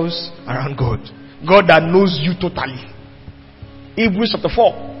eggshells around God. God that knows you totally. Hebrews chapter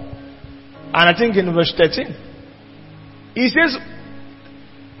 4. And I think in verse 13. He says,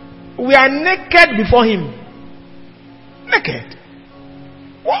 we are naked before him. Naked.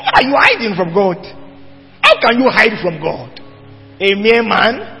 What are you hiding from God? How can you hide from God? A mere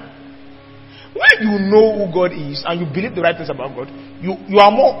man? When you know who God is and you believe the right things about God, you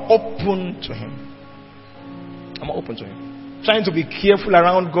are more open to him. I'm more open to him. Trying to be careful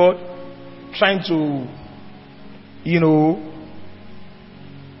around God. Trying to,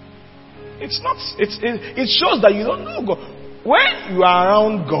 it shows that you don't know God. When you are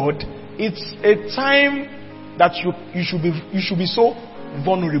around God, it's a time that you should be so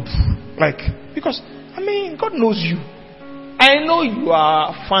vulnerable. Because God knows you. I know you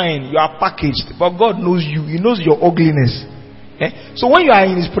are fine, you are packaged, but God knows you. He knows your ugliness. So when you are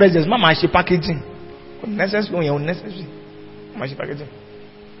in his presence, Mama, she packaging. Unnecessary, unnecessary. Mama, she packaging.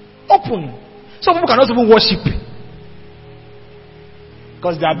 Open. Some people cannot even worship.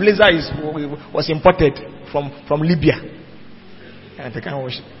 Because their blazer was imported from Libya. And they can't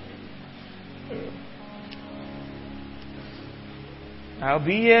worship. I'll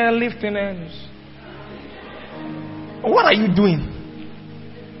be here lifting hands. What are you doing?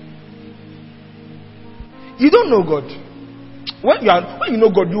 You don't know God. When you know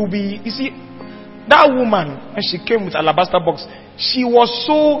God, you'll be. You see, that woman, when she came with alabaster box, she was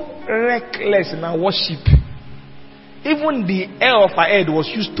so reckless in her worship. Even the hair of her head was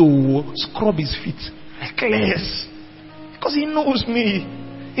used to scrub his feet. Reckless. Because he knows me.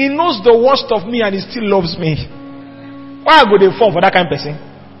 He knows the worst of me and he still loves me. Why go they fall for that kind of person?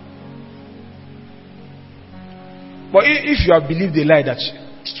 But if you have believed a lie that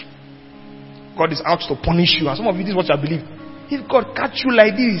God is out to punish you, and some of you, this is what you have believed. If God catch you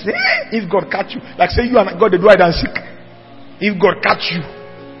like this, if God catch you, like say you and God, they do hide and seek. If God catch you.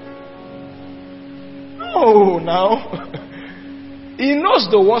 No, now. He knows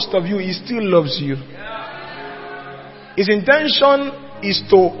the worst of you, he still loves you. His intention is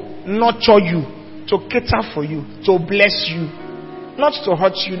to nurture you, to cater for you, to bless you, not to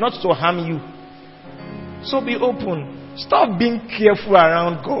hurt you, not to harm you. So be open. Stop being careful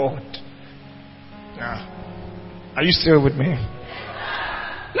around God. Are you still with me?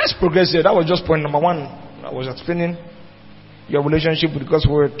 Let's progress here. That was just point number 1. I was explaining your relationship with God's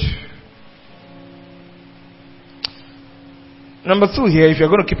word. Number 2 here, if you're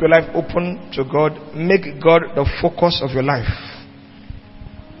going to keep your life open to God, make God the focus of your life.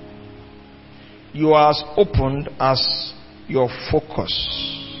 You are as open as your focus.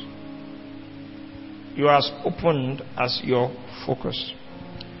 You are as open as your focus.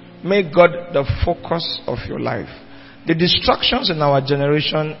 Make God the focus of your life. The distractions in our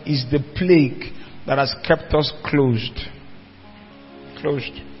generation is the plague that has kept us closed.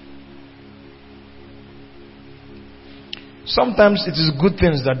 Sometimes it is good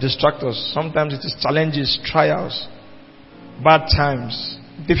things that distract us. Sometimes it is challenges, trials, bad times,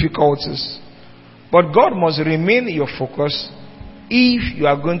 difficulties. But God must remain your focus if you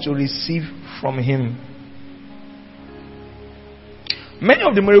are going to receive from Him. Many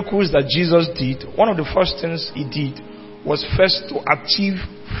of the miracles that Jesus did, one of the first things He did was first to achieve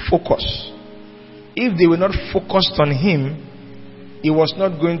focus. If they were not focused on Him, He was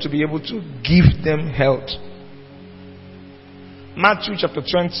not going to be able to give them health. Matthew chapter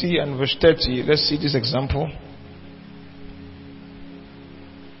 20 and verse 30. Let's see this example.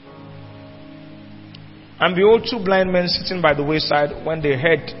 And behold, 2 blind men sitting by the wayside. When they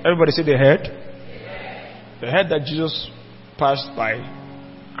heard, everybody say they heard. They heard that Jesus passed by,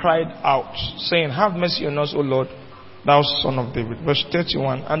 cried out, saying, "Have mercy on us, O Lord, thou Son of David." Verse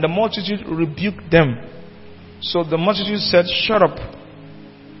 31. And the multitude rebuked them. So the multitude said, "Shut up.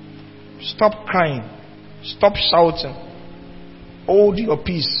 Stop crying. Stop shouting. Hold your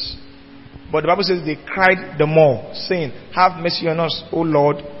peace." But the Bible says they cried the more, saying, "Have mercy on us, O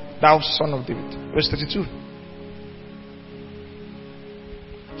Lord, thou Son of David." Verse 32.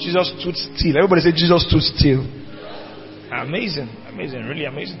 Jesus stood still. Everybody say Jesus stood still. Amazing, really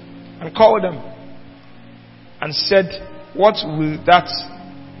amazing. And called them and said, What will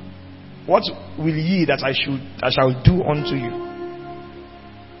ye that I shall do unto you?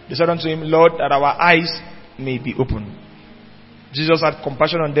 They said unto him, "Lord, that our eyes may be opened." Jesus had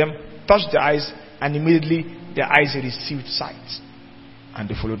compassion on them, touched their eyes, and immediately their eyes received sight. And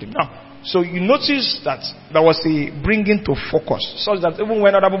they followed him. Now, so you notice that there was a bringing to focus, such that even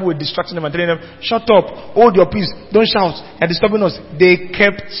when other people were distracting them and telling them, "Shut up, hold your peace, don't shout, you're disturbing us," they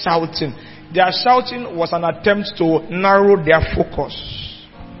kept shouting. Their shouting was an attempt to narrow their focus.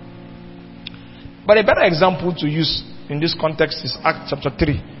 But a better example to use in this context is Acts chapter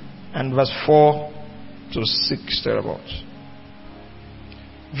 3 and verse 4 to 6 thereabouts.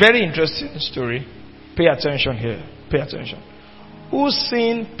 Very interesting story. Pay attention here. Pay attention. Who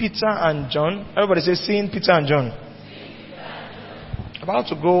seen Peter and John? Everybody say, "Seeing Peter and John." About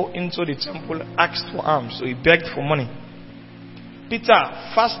to go into the temple, asked for alms, so he begged for money. Peter,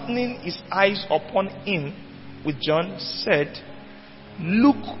 fastening his eyes upon him with John, said,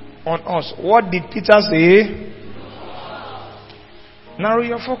 "Look on us." What did Peter say? Narrow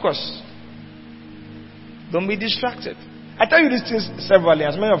your focus. Don't be distracted. I tell you these things severally,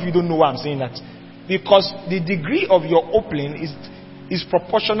 as many of you don't know why I'm saying that. Because the degree of your opening is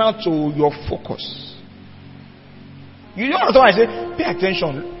proportional to your focus. You know what I say? Pay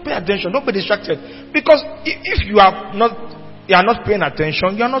attention, don't be distracted. Because if you are not paying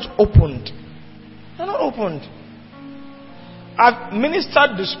attention, you are not opened. You are not opened. I've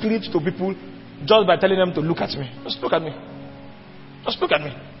ministered the Spirit to people just by telling them to look at me. Just look at me. Just look at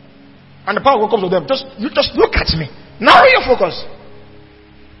me. And the power comes to them. Just look at me. Narrow your focus.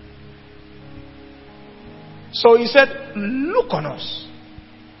 So he said, "Look on us."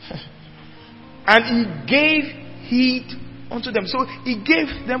 And he gave heed unto them. So he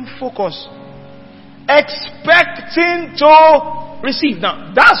gave them focus. expecting to receive.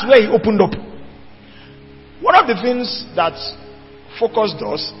 Now, that's where he opened up. One of the things that focus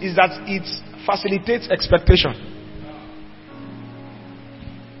does is that it facilitates expectation.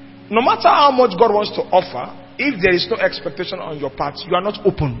 No matter how much God wants to offer, if there is no expectation on your part, you are not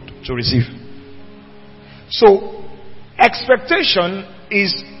open to receive. So, expectation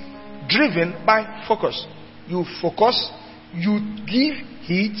is driven by focus. You focus, you give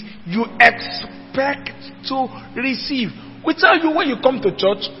heed, you expect to receive. We tell you when you come to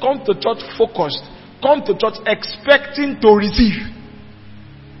church focused. Come to church expecting to receive.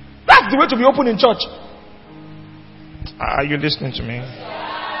 That's the way to be open in church. Are you listening to me?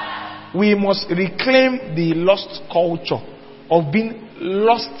 We must reclaim the lost culture of being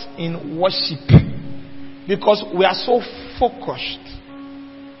lost in worship. Because we are so focused.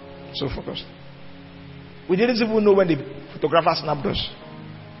 So focused. We didn't even know when the photographer snapped us.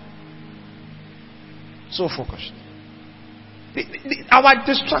 So focused. Our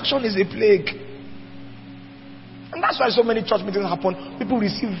distraction is a plague. And that's why so many church meetings happen. People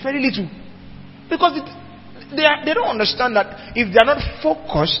receive very little. Because they don't understand that if they are not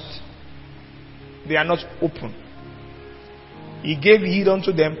focused, they are not open. He gave heed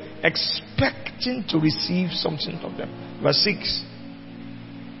unto them, expecting to receive something from them. Verse 6.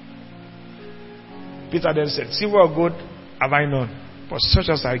 Peter then said, silver or gold have I none, but such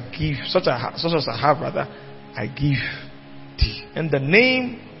as I have, I give thee. In the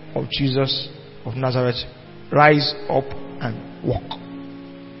name of Jesus of Nazareth, rise up and walk.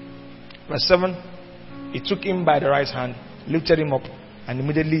 Verse 7. He took him by the right hand, lifted him up, and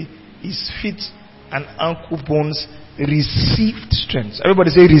immediately his feet and ankle bones received strength. Everybody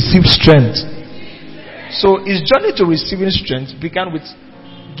say received strength. So his journey to receiving strength began with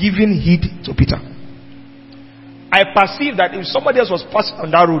giving heed to Peter. I perceive that if somebody else was passing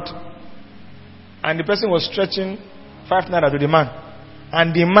on that road and the person was stretching 5 naira to the man,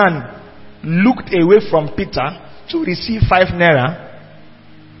 and the man looked away from Peter to receive 5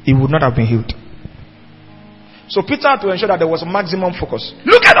 naira, he would not have been healed. So Peter had to ensure that there was maximum focus.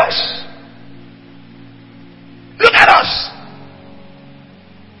 Look at us! Look at us!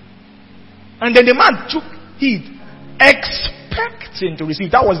 And then the man took heed, expecting to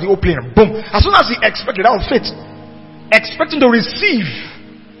receive. That was the opening. Boom. As soon as he expected, that was faith. Expecting to receive.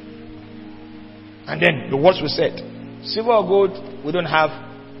 And then the words were said. Silver or gold we don't have.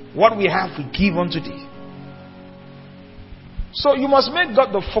 What we have we give unto thee. So you must make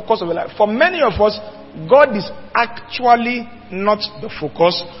God the focus of your life. For many of us, God is actually not the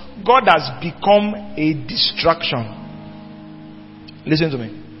focus. God has become a distraction. Listen to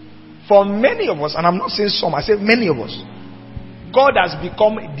me. For many of us, and I'm not saying some, I say many of us, God has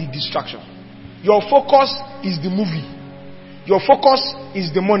become the distraction. Your focus is the movie. Your focus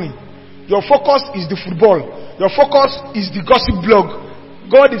is the money. Your focus is the football. Your focus is the gossip blog.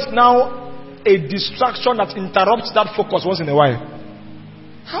 God is now a distraction that interrupts that focus once in a while.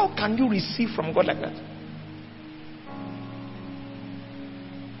 How can you receive from God like that?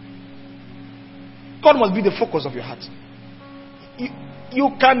 God must be the focus of your heart. You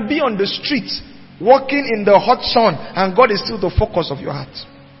can be on the street, walking in the hot sun, and God is still the focus of your heart.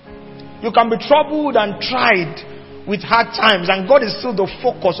 You can be troubled and tried with hard times, and God is still the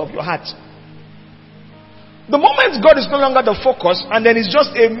focus of your heart. The moment God is no longer the focus, and then it's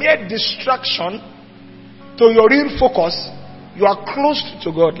just a mere distraction to your real focus, you are closed to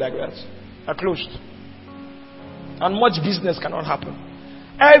God like that. You are closed. And much business cannot happen.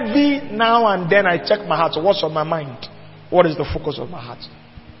 Every now and then I check my heart. So what's on my mind? What is the focus of my heart?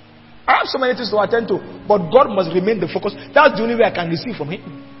 I have so many things to attend to, but God must remain the focus. That's the only way I can receive from Him.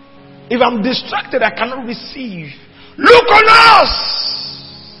 If I'm distracted, I cannot receive. Look on us!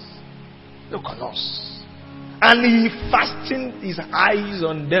 Look on us. And He fastened His eyes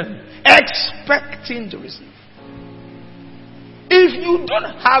on them, expecting to receive. If you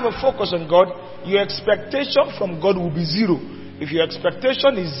don't have a focus on God, your expectation from God will be zero. If your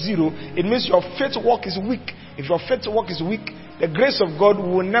expectation is zero, it means your faith walk is weak. If your faith walk is weak, the grace of God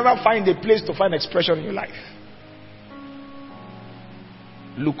will never find a place to find expression in your life.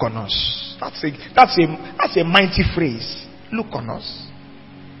 Look on us. That's a mighty phrase. Look on us.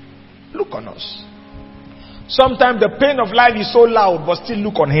 Look on us. Sometimes the pain of life is so loud, but still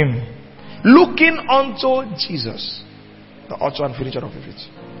look on Him. Looking unto Jesus, the author and finisher of faith.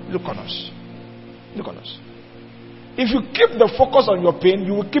 Look on us. Look on us. If you keep the focus on your pain,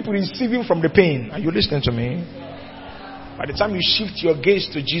 you will keep receiving from the pain. Are you listening to me? By the time you shift your gaze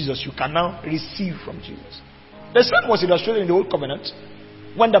to Jesus, you can now receive from Jesus. The same was illustrated in the Old Covenant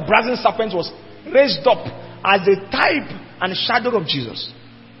when the brazen serpent was raised up as a type and shadow of Jesus.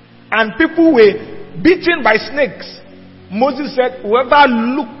 And people were beaten by snakes, Moses said, whoever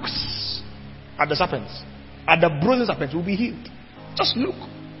looks at the serpents, at the bruising serpents, will be healed. Just look.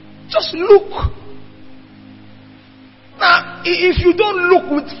 Just look. Now, if you don't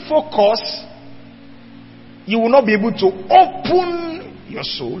look with focus, you will not be able to open your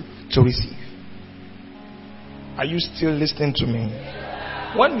soul to receive. Are you still listening to me?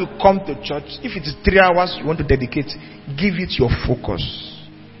 When you come to church, if it is 3 hours you want to dedicate, give it your focus.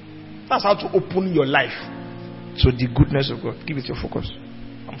 That's how to open your life to the goodness of God. Give it your focus.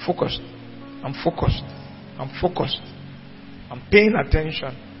 I'm focused. I'm focused. I'm focused. I'm paying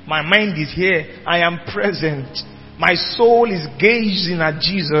attention. My mind is here. I am present. My soul is gazing at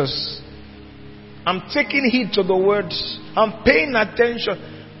Jesus. I'm taking heed to the words. I'm paying attention.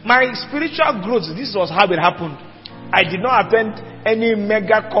 My spiritual growth, this was how it happened. I did not attend any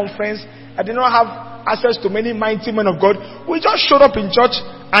mega conference. I did not have access to many mighty men of God. We just showed up in church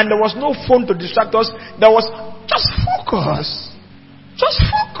and there was no phone to distract us. There was just focus. Just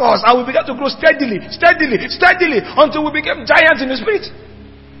focus. And we began to grow steadily until we became giants in the spirit.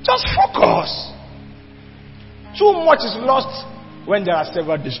 Just focus. Too much is lost when there are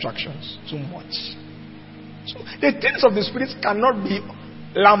several distractions. Too much. So the things of the spirit cannot be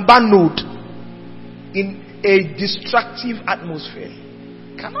lambanoed in a distractive atmosphere.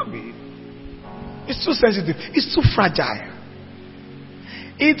 Cannot be. It's too sensitive. It's too fragile.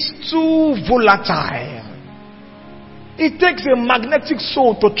 It's too volatile. It takes a magnetic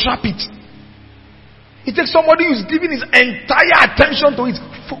soul to trap it. It takes somebody who's giving his entire attention to it.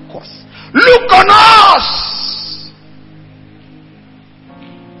 Focus. Look on us!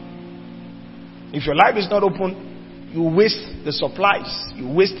 If your life is not open, you waste the supplies. You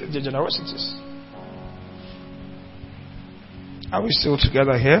waste the generosities. Are we still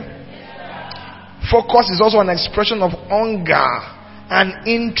together here? Focus is also an expression of hunger and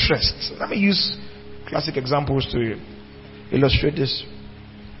interest. Let me use classic examples to illustrate this.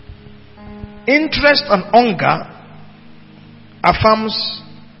 Interest and hunger affirms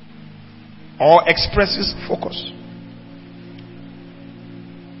or expresses focus.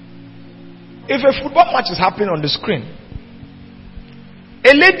 If a football match is happening on the screen,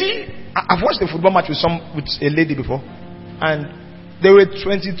 a lady, I've watched a football match with a lady before, and there were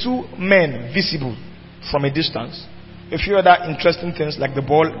 22 men visible from a distance. A few other interesting things like the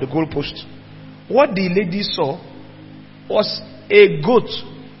ball, the goal post. What the lady saw was a goat,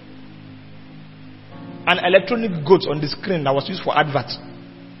 an electronic goat on the screen that was used for advert.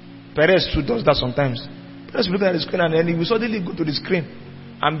 Perez too does that sometimes. Perez looking at the screen and then he will suddenly go to the screen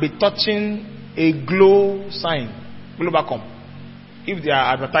and be touching a glow sign, Globacom, if they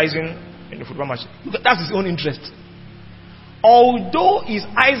are advertising in the football match. That's his own interest. Although his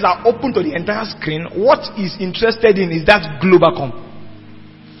eyes are open to the entire screen, what he's interested in is that Globacom.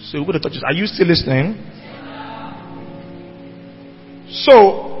 So we're going to touch it. Are you still listening?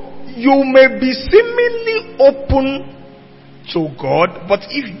 So you may be seemingly open to God, but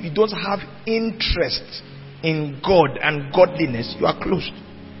if you don't have interest in God and godliness, you are closed.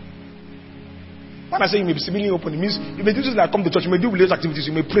 When I say you may be seemingly open, it means you may do things like come to church, you may do religious activities,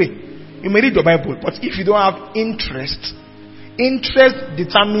 you may pray, you may read your Bible, but if you don't have interest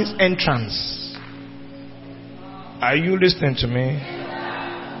determines entrance. Are you listening to me?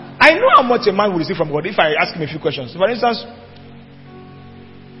 I know how much a man will receive from God if I ask him a few questions. For instance,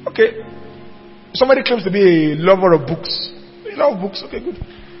 okay, somebody claims to be a lover of books. You love books, okay, good.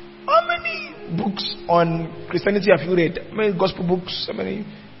 How many books on Christianity have you read? How many gospel books? How many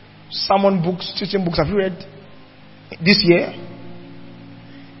sermon books, teaching books have you read this year?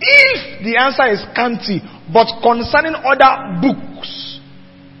 If the answer is scanty, but concerning other books,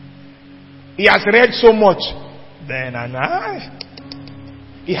 he has read so much, then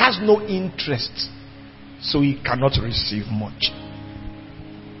he has no interest, so he cannot receive much.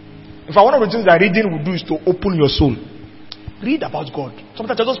 In fact, one of the things that reading will do is to open your soul. Read about God.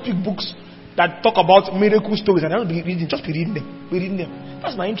 Sometimes I just pick books that talk about miracle stories and I don't be reading, just be reading them. Be reading them.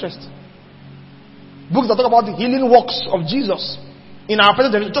 That's my interest. Books that talk about the healing works of Jesus in our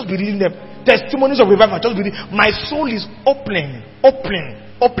present generation, just be reading them. Testimonies of revival, just be reading. My soul is opening.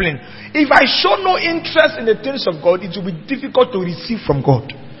 If I show no interest in the things of God, it will be difficult to receive from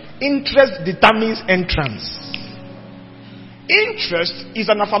God. Interest determines entrance. Interest is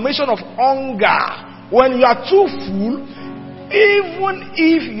an affirmation of hunger. When you are too full, even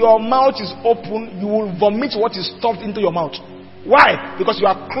if your mouth is open, you will vomit what is stuffed into your mouth. Why? Because you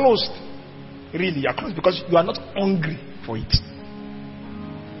are closed. Really, you are closed because you are not hungry for it.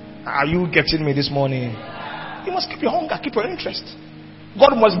 Are you getting me this morning? You must keep your hunger, keep your interest.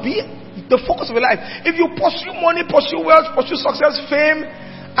 God must be the focus of your life. If you pursue money, pursue wealth, pursue success, fame,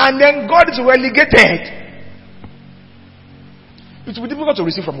 and then God is relegated, it will be difficult to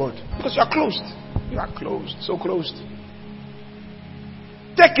receive from God because you are closed. You are closed, so closed.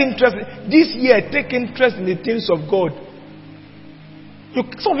 Take interest this year. Take interest in the things of God.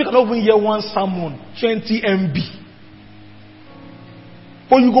 Some of you cannot even hear one sermon, 20 MB.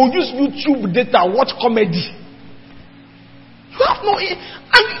 But you go use YouTube data, watch comedy. You have no,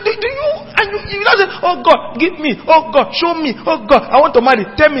 and you say, oh God, give me, oh God, show me, oh God, I want to marry.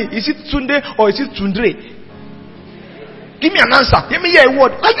 Tell me, is it Tunde or is it Tundre? Give me an answer. Give me a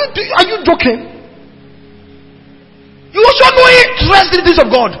word. Are you joking? You show no interest in the things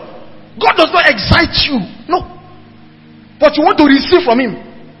of God. God does not excite you. No. But you want to receive from Him.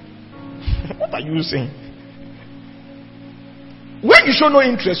 What are you saying? When you show no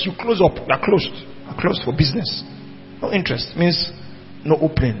interest, you close up. You are closed. You are closed for business. No interest means no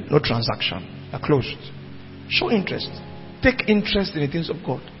opening, no transaction. You are closed. Show interest. Take interest in the things of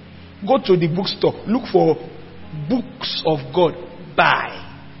God. Go to the bookstore. Look for books of God. Buy.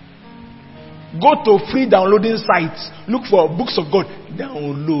 Go to free downloading sites. Look for books of God.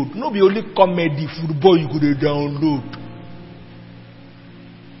 Download. No be only comedy, football you could download.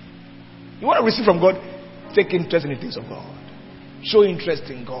 You want to receive from God? Take interest in the things of God. Show interest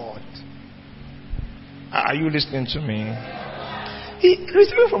in God. Are you listening to me?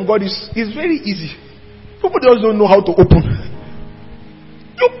 Receiving from God is very easy. People just don't know how to open.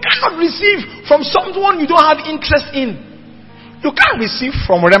 You cannot receive from someone you don't have interest in. You can't receive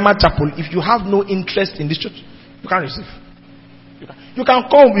from Rema Chapel if you have no interest in this church. You can't receive. You can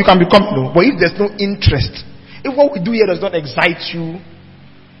come, you can become, no. But if there's no interest, if what we do here does not excite you,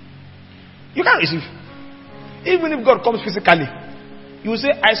 you can't receive. Even if God comes physically, you will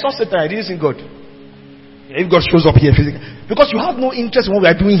say, I saw Satan, I didn't see God. If God shows up here physically, because you have no interest in what we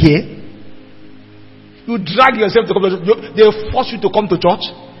are doing here, you drag yourself to come to church. They force you to come to church.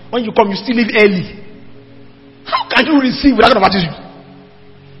 When you come, you still leave early. How can you receive with that kind of attitude?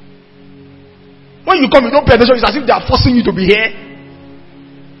 When you come, you don't pay attention. It's as if they are forcing you to be here.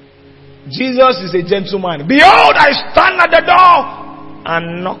 Jesus is a gentleman. Behold, I stand at the door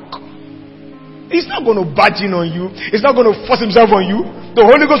and knock. He's not going to barge in on you. He's not going to force himself on you. The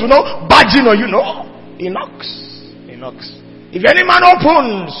Holy Ghost will not barge in on you. No. He knocks. He knocks. If any man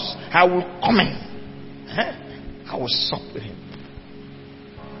opens, I will come in. I will sup with him.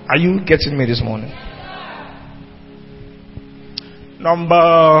 Are you getting me this morning?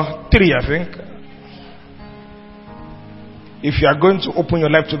 Number 3, I think. If you are going to open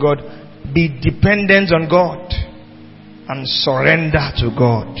your life to God, be dependent on God and surrender to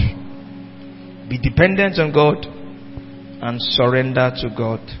God. Be dependent on God and surrender to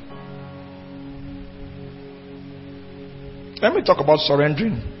God. Let me talk about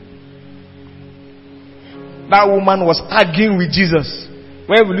surrendering. That woman was arguing with Jesus.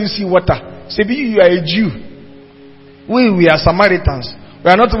 Where will you see water? Say, you are a Jew. We are Samaritans.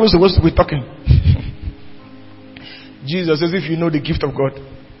 We are not even supposed to be talking. Jesus says, if you know the gift of God.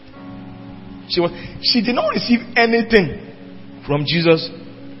 She did not receive anything from Jesus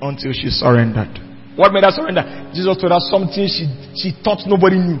until she surrendered. What made her surrender? Jesus told her something she thought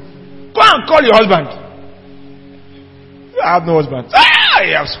nobody knew. Go and call your husband. I have no husband.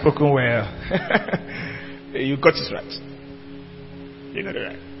 You have spoken well. You got it right. You got it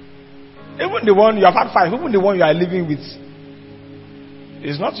right. Even the one you have had 5, even the one you are living with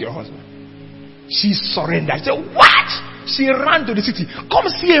is not your husband. She surrendered. She said, what? She ran to the city. Come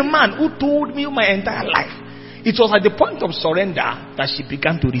see a man who told me my entire life. It was at the point of surrender that she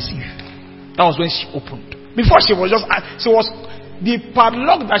began to receive. That was when she opened. Before she was the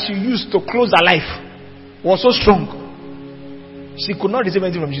padlock that she used to close her life was so strong. She could not receive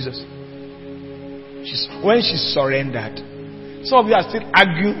anything from Jesus. When she surrendered. Some of you are still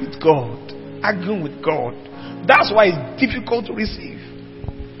arguing with God. Arguing with God. That's why it's difficult to receive.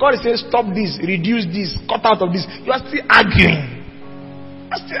 God is saying, stop this, reduce this, cut out of this. You are still arguing.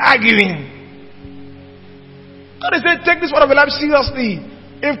 You are still arguing. God is saying, take this word of your life seriously.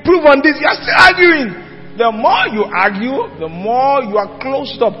 Improve on this. You are still arguing. The more you argue, the more you are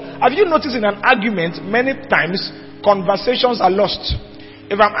closed up. Have you noticed in an argument, many times, conversations are lost.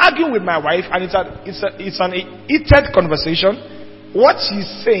 If I'm arguing with my wife and it's an heated conversation, what she's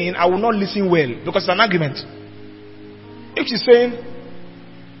saying, I will not listen well because it's an argument. If she's saying,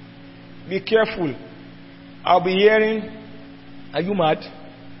 be careful, I'll be hearing, are you mad?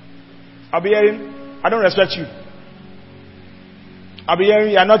 I'll be hearing, I don't respect you. I'll be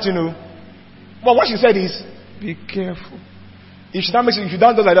hearing, you're not, But what she said is, be careful. If she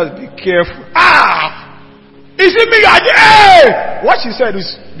don't do like that, be careful. Is it me? Hey! What she said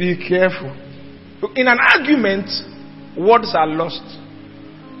is, be careful. In an argument, words are lost.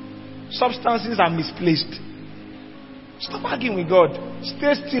 substances are misplaced. Stop arguing with God.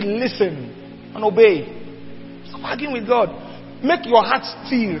 Stay still, listen, and obey. Stop arguing with God. Make your heart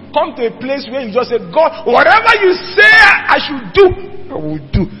still. Come to a place where you just say, God, whatever you say I should do, I will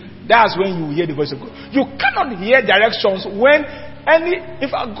do. That's when you hear the voice of God. You cannot hear directions when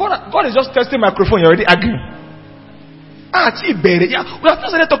God is just testing microphone, you're already arguing. We are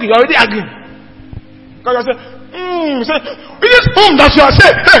not talking, you're already arguing. God will say, it is whom that you are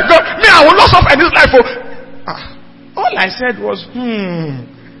saying, hey God, me, I will not suffer in this life. All I said was,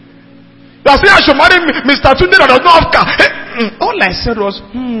 You are saying I should marry Mr. Tunde that does not have car. All I said was,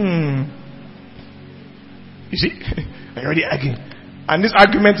 You see? I'm already arguing. And this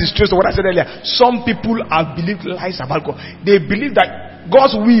argument is true to what I said earlier. Some people have believed lies about God. They believe that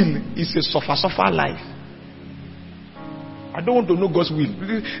God's will is a suffer life. I don't want to know God's will.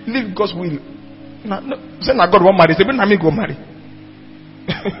 Live God's will. Say that God won't marry. Say, me go marry.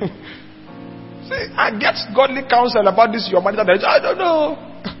 Say, I get godly counsel about this. Your marriage. I don't know.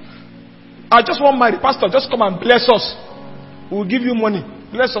 I just want marry. Pastor, just come and bless us. We'll give you money.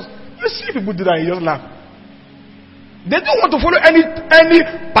 Bless us. You see people do that, you just laugh. They don't want to follow any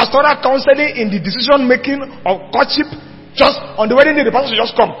pastoral counseling in the decision making of courtship. Just on the wedding day, the pastor should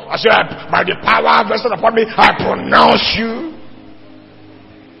just come. I say, by the power vested upon me, I pronounce you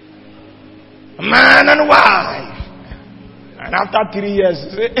man and wife. And after 3 years,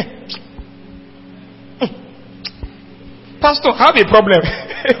 say, Pastor, I have a problem.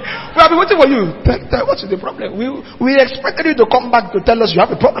 We have been waiting for you. What is the problem? We expected you to come back to tell us you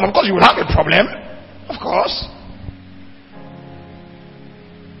have a problem. Of course, you will have a problem. Of course.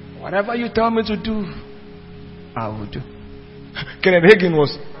 Whatever you tell me to do, I will do. Kenneth Hagin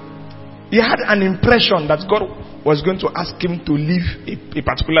he had an impression that God was going to ask him to leave a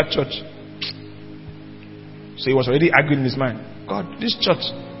particular church. So he was already arguing in his mind. God, this church,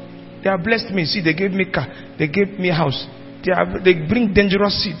 they have blessed me. See, they gave me car. They gave me a house. They bring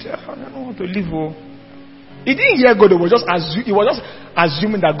dangerous seed. I don't want to leave. He didn't hear God. He was just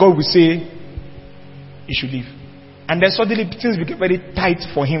assuming that God would say he should leave. And then suddenly things became very tight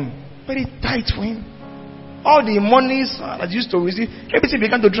for him. Very tight for him. All the monies that he used to receive, everything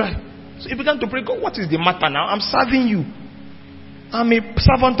began to dry. So he began to pray, God, what is the matter now? I'm serving you. I'm a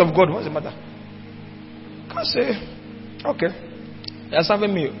servant of God. What's the matter? God say, okay, you're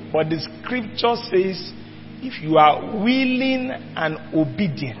serving me. But the scripture says, if you are willing and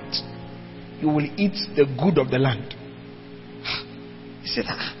obedient, you will eat the good of the land. He said,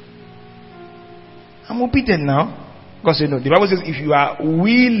 I'm obedient now. God said, no. The Bible says, if you are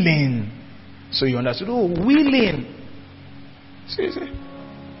willing. So you understood, willing. So he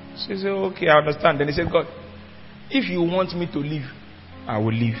said, okay, I understand. Then he said, God, if you want me to leave, I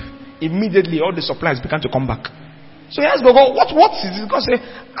will leave. Immediately, all the supplies began to come back. So he asked God, what is this? God said,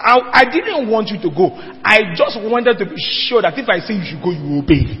 I didn't want you to go. I just wanted to be sure that if I say you should go, you will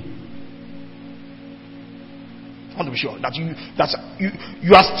obey. I want to be sure that you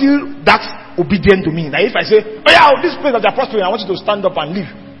are still that obedient to me. That if I say, oh yeah, this place that you're prospering, I want you to stand up and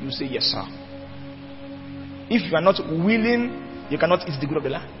leave, you say, yes, sir. If you are not willing, you cannot eat the good of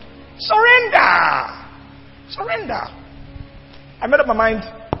the land. Surrender. I made up my mind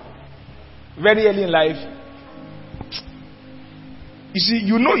very early in life. You see,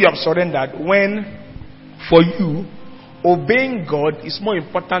 you know you have surrendered when, for you, obeying God is more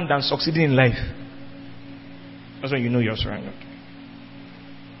important than succeeding in life. That's when you know you have surrendered.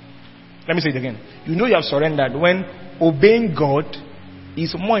 Let me say it again. You know you have surrendered when obeying God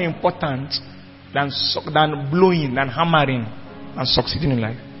is more important than blowing, than hammering, and succeeding in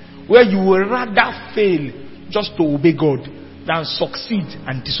life. Where you will rather fail just to obey God than succeed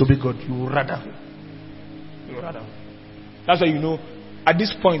and disobey God. You will rather fail. That's why you know, at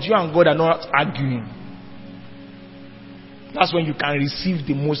this point, you and God are not arguing. That's when you can receive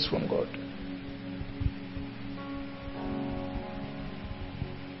the most from God.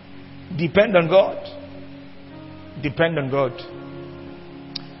 Depend on God. Depend on God.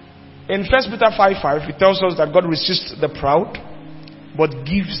 In 1 Peter 5:5, it tells us that God resists the proud, but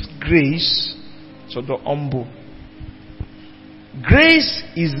gives grace to the humble. Grace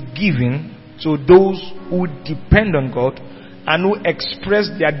is given to those who depend on God and who express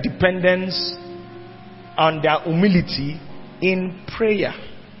their dependence and their humility in prayer.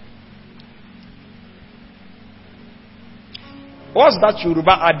 What's that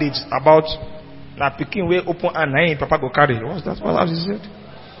Yoruba adage about na pikin wey open hand na papa go carry? What's that? What has he said?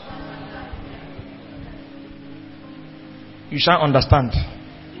 You shall understand.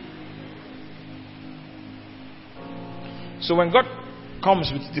 So when God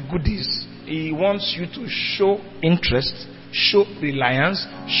comes with the goodies, He wants you to show interest show reliance,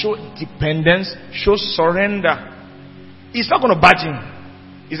 show dependence, show surrender. He's not going to barge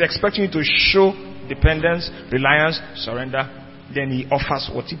in. He's expecting you to show dependence, reliance, surrender. Then he offers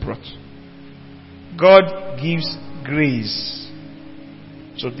what he brought. God gives grace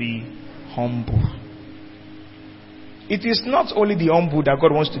to the humble. It is not only the humble that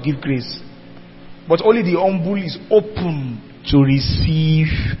God wants to give grace, but only the humble is open to receive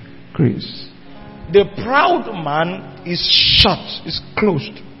grace. The proud man is shut, is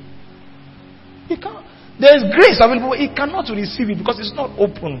closed. He can't. There is grace available, but he cannot receive it because it's not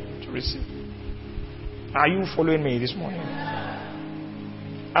open to receive. Are you following me this morning?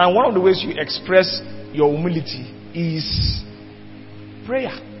 And one of the ways you express your humility is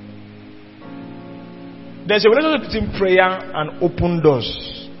prayer. There's a relationship between prayer and open doors.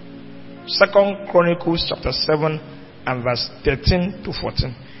 2 Chronicles chapter 7 and verse 13 to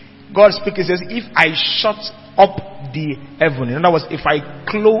 14. God speaks, he says, if I shut up the heaven, in other words, if I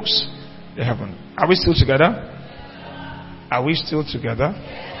close the heaven. Are we still together? Are we still together?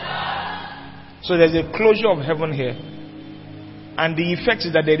 So there's a closure of heaven here. And the effect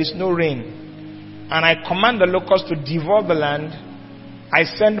is that there is no rain. And I command the locusts to devour the land. I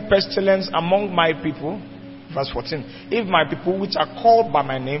send pestilence among my people. Verse 14. If my people which are called by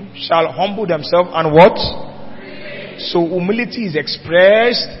my name shall humble themselves and what? So humility is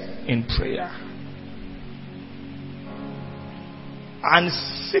expressed in prayer. And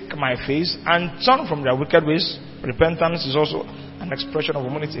seek my face and turn from their wicked ways. Repentance is also an expression of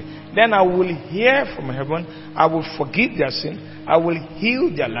humility. Then I will hear from heaven. I will forgive their sin. I will heal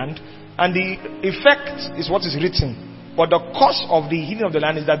their land. And the effect is what is written. But the cause of the healing of the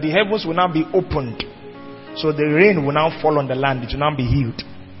land is that the heavens will now be opened. So the rain will now fall on the land. It will now be healed.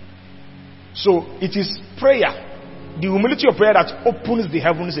 So it is prayer, the humility of prayer, that opens the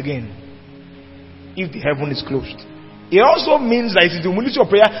heavens again, if the heaven is closed. It also means that it is the humility of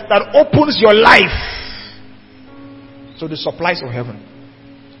prayer that opens your life to the supplies of heaven.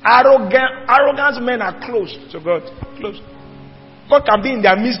 Arrogant men are closed to God. Closed. God can be in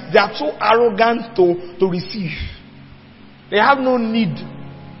their midst. They are so arrogant to receive. They have no need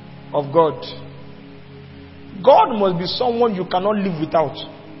of God. God must be someone you cannot live without.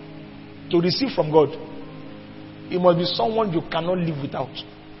 To receive from God, He must be someone you cannot live without.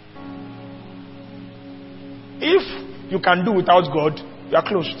 If you can do without God, you are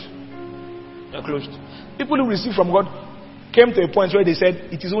closed. You are closed. People who receive from God came to a point where they said,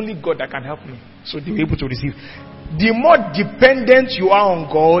 it is only God that can help me. So they were able to receive. The more dependent you are on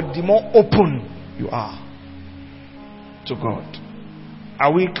God, the more open you are to God.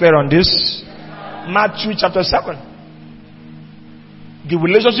 Are we clear on this? Matthew chapter 7. The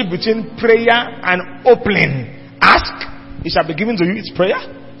relationship between prayer and opening. Ask, it shall be given to you. It's prayer.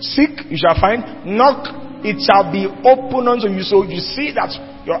 Seek, you shall find. Knock, it shall be open unto you. So you see that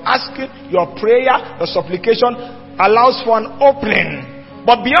your asking, your prayer, your supplication allows for an opening.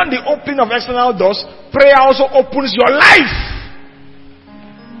 But beyond the opening of external doors, prayer also opens your life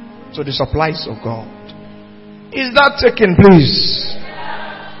to the supplies of God. Is that taken, please?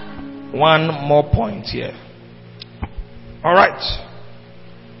 One more point here. Alright.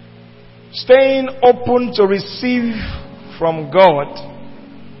 Staying open to receive from God.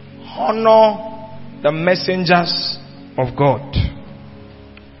 Honor the messengers of God.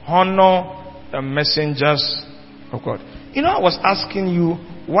 Honor the messengers of God. You know, I was asking you,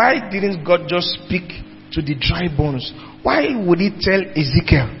 why didn't God just speak to the dry bones? Why would He tell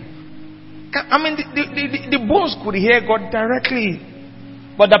Ezekiel? I mean, the bones could hear God directly.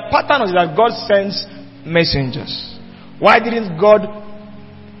 But the pattern is that God sends messengers. Why didn't God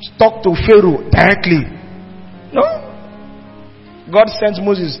talk to Pharaoh directly? No. God sent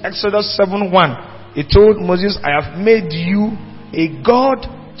Moses. Exodus 7:1. He told Moses, I have made you a God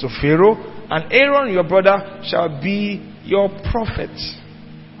to Pharaoh, and Aaron your brother shall be your prophet.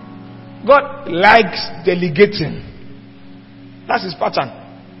 God likes delegating. That's His pattern.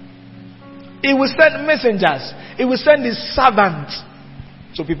 He will send messengers. He will send His servants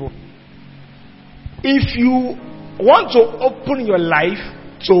to people. If you want to open your life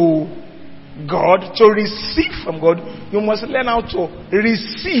to God, to receive from God, you must learn how to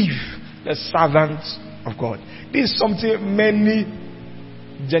receive the servants of God. This is something many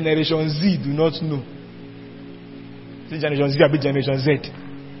Generation Z do not know. This Generation Z, a bit Generation Z.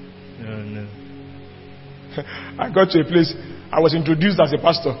 No. I got to a place, I was introduced as a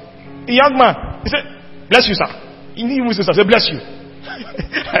pastor. A young man, he said, bless you, sir. He didn't even say, sir, I said, bless you.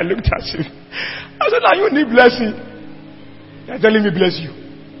 I looked at him. I said, now you need blessing. You're telling me bless you.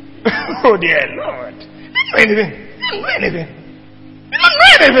 Oh dear Lord. You don't know anything. You don't know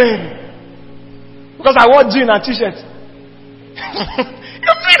anything. Because I wore jeans and t-shirt. You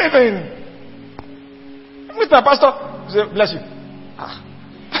don't do anything. Mr. Pastor, say, bless you.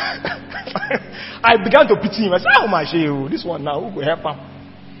 I began to pity him. I said, how much this one now? Who will help him?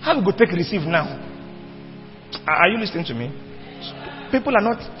 How we go take receive now? Are you listening to me? People are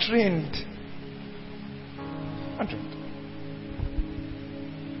not trained.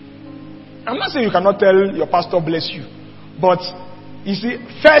 I'm not saying you cannot tell your pastor bless you. But, you see,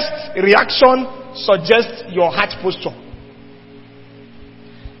 first reaction suggests your heart posture.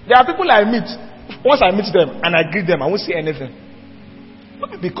 There are people I meet. Once I meet them and I greet them, I won't say anything.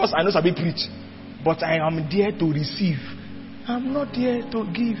 Not because I know Sabi preach, but I am there to receive. I'm not there to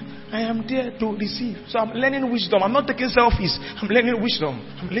give. I am there to receive. So I'm learning wisdom. I'm not taking selfies. I'm learning wisdom.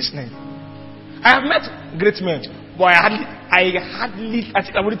 I'm listening. I have met great men, but I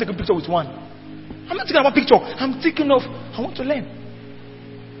think I want to take a picture with one. I'm not thinking about picture. I'm thinking of, I want to learn.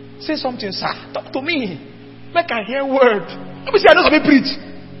 Say something, sir. Talk to me. Make I hear word. Let me see, I know Sabi preach.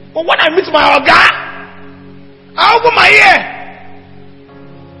 But when I meet my Oga, I open my ear.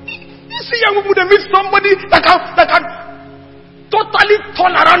 You see young people, they meet somebody that can totally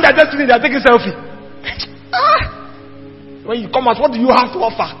turn around their destiny. They are taking selfie. When you come out, what do you have to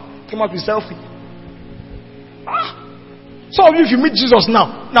offer? Come out with selfie. Some of you, if you meet Jesus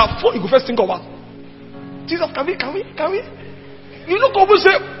now, before you go first think about Jesus, can we? You look over and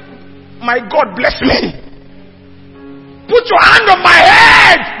say, my God bless me. Put your hand on my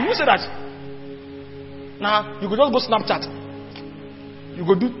head. You say that. Now, you could just go Snapchat. You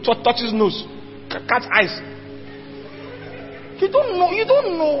go do touch his nose. Catch eyes. You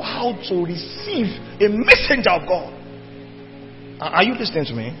don't know how to receive a messenger of God. Are you listening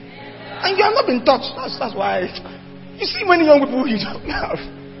to me? And you have not been taught. That's why. You see many young people you don't have.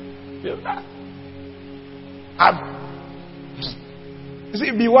 You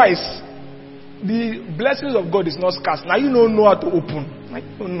see, be wise. The blessings of God is not scarce. Now you don't know how to open. I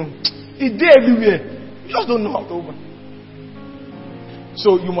don't know. It's there everywhere. You just don't know how to open.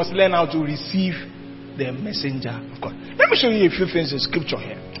 So you must learn how to receive the messenger of God. Let me show you a few things in scripture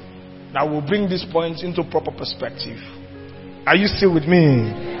here that will bring this point into proper perspective. Are you still with me?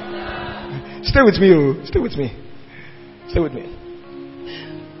 Stay with me. Oh. Stay with me. Stay with me.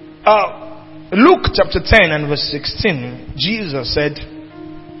 Luke chapter 10 and verse 16. Jesus said,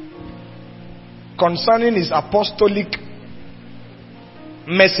 concerning his apostolic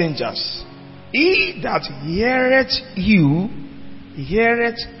messengers, he that heareth you,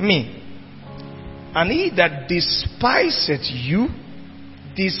 heareth me. And he that despiseth you,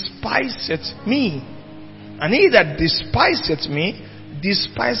 despiseth me. And he that despiseth me,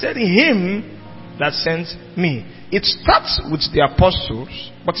 despiseth him that sent me. It starts with the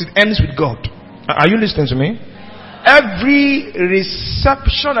apostles, but it ends with God. Are you listening to me? Every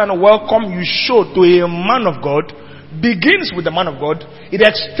reception and welcome you show to a man of God begins with the man of God. It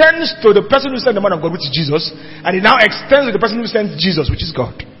extends to the person who sent the man of God, which is Jesus. And it now extends to the person who sent Jesus, which is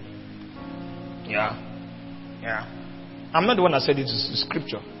God. Yeah. I'm not the one that said it. It's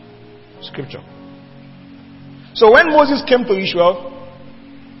scripture. Scripture. So when Moses came to Israel,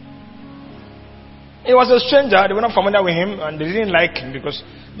 he was a stranger. They were not familiar with him, and they didn't like him because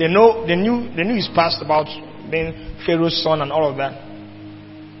they knew his past about being Pharaoh's son and all of that.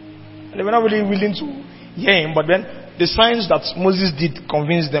 And they were not really willing to hear him. But then the signs that Moses did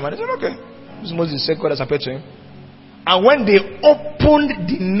convinced them, and they said, "Okay, this Moses said God has appeared to him." And when they opened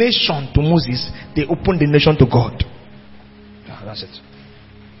the nation to Moses, they opened the nation to God. Yeah, that's it.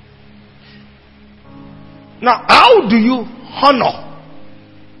 Now, how do you honor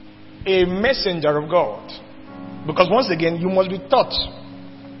a messenger of God? Because once again, you must be taught.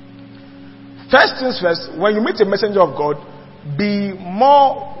 First things first, when you meet a messenger of God, be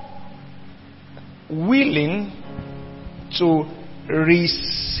more willing to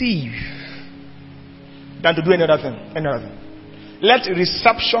receive than to do any other thing. Let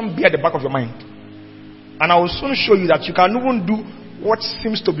reception be at the back of your mind. And I will soon show you that you can even do what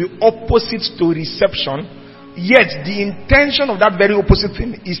seems to be opposite to reception, yet the intention of that very opposite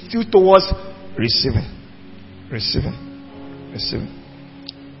thing is still towards receiving.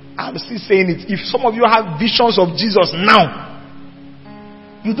 I'm still saying it. If some of you have visions of Jesus now,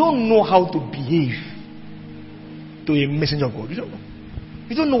 you don't know how to behave to a messenger of God. You don't know.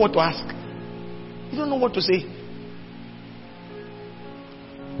 You don't know what to ask. You don't know what to say.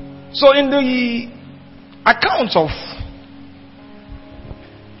 So in the account of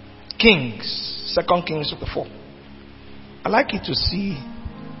Kings, 2 Kings chapter 4, I'd like you to see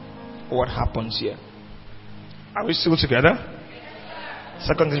what happens here. Are we still together?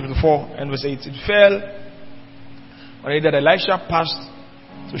 2 Kings chapter 4 and verse 8. It fell on the day that Elisha passed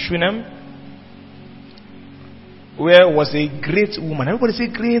to Shunem, where was a great woman. Everybody say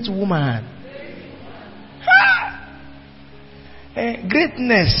great woman.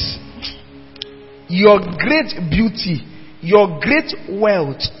 Greatness, your great beauty, your great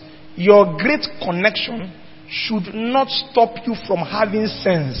wealth, your great connection should not stop you from having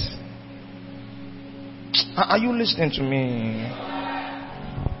sense. Are you listening to me?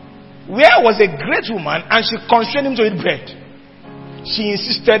 Where was a great woman and she constrained him to eat bread? She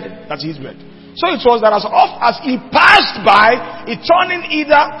insisted that he eat bread. So it was that as oft as he passed by, he turned in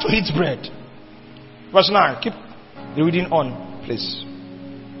either to eat bread. Verse 9. Keep the reading on, please.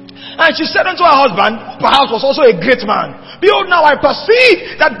 And she said unto her husband, who perhaps was also a great man, behold, now I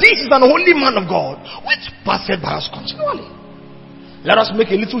perceive that this is an holy man of God, which passeth by us continually. Let us make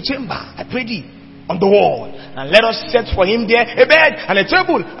a little chamber, I pray thee, on the wall, and let us set for him there a bed, and a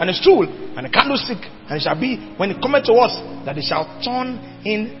table, and a stool, and a candlestick. And it shall be, when he cometh to us, that he shall turn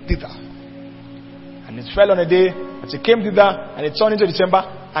in thither. And it fell on a day that he came thither, and he turned into the chamber,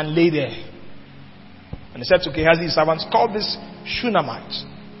 and lay there. And he said to Gehazi his servants, call this Shunammite.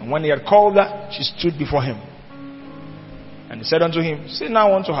 And when he had called her, she stood before him. And he said unto him, say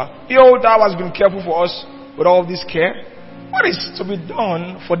now unto her, behold, thou hast been careful for us with all this care. What is to be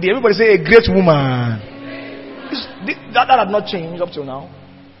done for thee? Everybody say, a great woman. That had not changed up till now.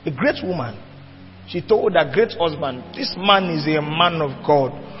 A great woman. She told her great husband, this man is a man of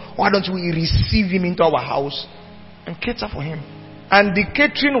God. Why don't we receive him into our house and cater for him? And the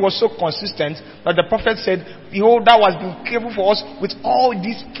catering was so consistent that the prophet said, behold, thou hast been careful for us with all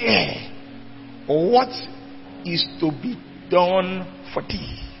this care. What is to be done for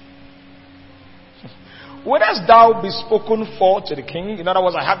thee? Wouldst thou be spoken for to the king? In other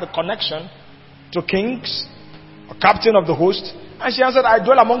words, I have the connection to kings, or captain of the host. And she answered, I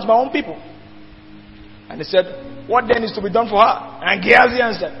dwell amongst my own people. And he said, what then is to be done for her? And Gehazi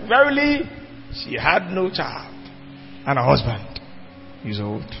answered, verily, she had no child, and her husband is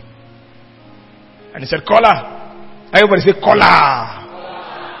old. And he said, call her. Everybody say, call her.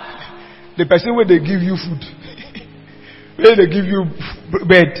 The person where they give you food, where they give you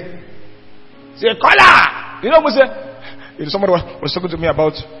bed, say, call her. You know what I'm saying? Somebody was talking to me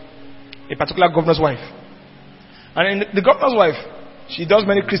about a particular governor's wife. And the governor's wife, she does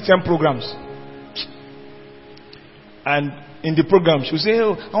many Christian programs. And in the program, she will say,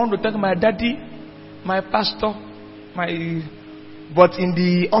 oh, I want to thank my daddy, my pastor, but in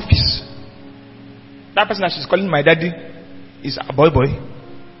the office, that person that she's calling my daddy is a boy.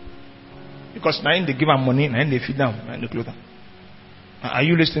 Because now they give her money, now they feed them, now they clothe them. Are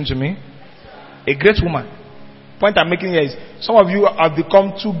you listening to me? A great woman. Point I'm making here is, some of you have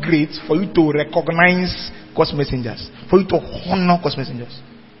become too great for you to recognize God's messengers, for you to honor God's messengers.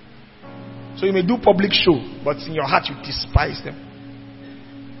 So you may do public show, but in your heart you despise them.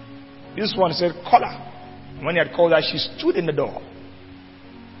 This one said, call her. And when he had called her, she stood in the door.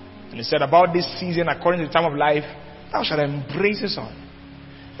 And he said, about this season, according to the time of life, thou shalt embrace a son.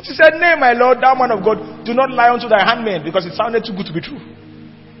 And she said, nay, my Lord, thou man of God, do not lie unto thy handmaid, because it sounded too good to be true.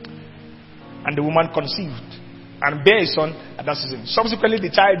 And the woman conceived and bare a son at that season. Subsequently, the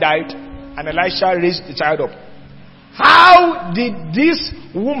child died, and Elisha raised the child up. How did this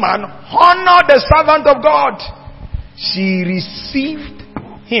woman honor the servant of God? She received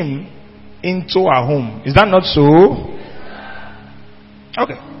him into her home. Is that not so?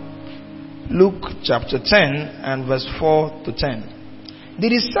 Okay. Luke chapter 10 and verse 4 to 10. The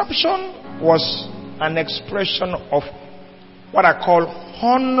reception was an expression of what I call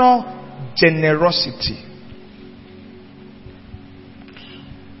honor generosity.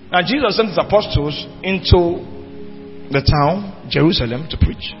 Now Jesus sent his apostles into the town, Jerusalem, to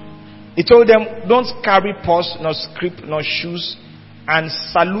preach. He told them, don't carry purse, nor scrip, nor shoes, and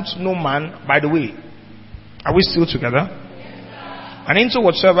salute no man by the way. Are we still together? And into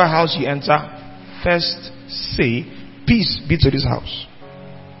whatsoever house you enter, first say, peace be to this house.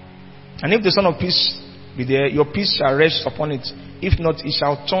 And if the Son of Peace be there, your peace shall rest upon it. If not, it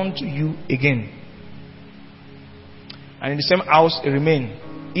shall turn to you again. And in the same house it remain,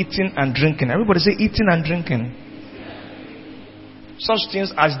 eating and drinking. Everybody say eating and drinking. Such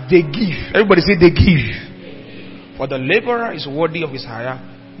things as they give. Everybody say they give. For the laborer is worthy of his hire.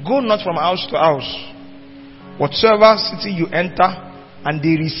 Go not from house to house. Whatsoever city you enter, and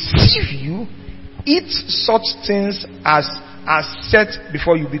they receive you, eat such things as are set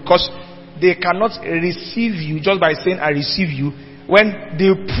before you, because they cannot receive you just by saying I receive you. When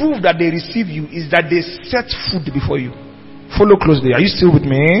they prove that they receive you is that they set food before you. Follow closely. Are you still with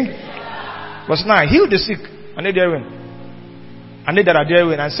me? Verse 9. Heal the sick, and they therein, and they that are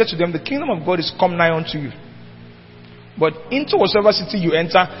therein, and said to them, the kingdom of God is come nigh unto you. But into whatsoever city you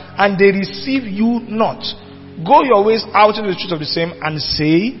enter, and they receive you not, Go your ways out into the streets of the same, and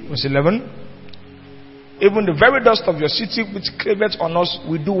say, verse 11, even the very dust of your city which claveth on us,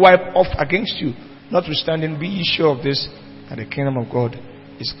 we do wipe off against you. Notwithstanding, be ye sure of this, that the kingdom of God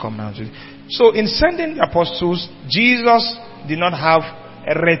is come now to you. So in sending the apostles, Jesus did not have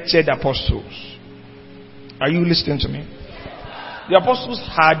wretched apostles. Are you listening to me? The apostles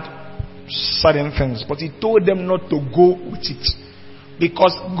had certain things, but he told them not to go with it,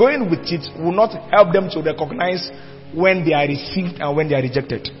 because going with it will not help them to recognize when they are received and when they are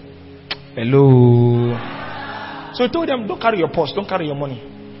rejected. Hello. So he told them, don't carry your purse, don't carry your money.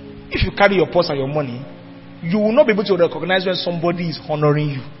 If you carry your purse and your money, you will not be able to recognize when somebody is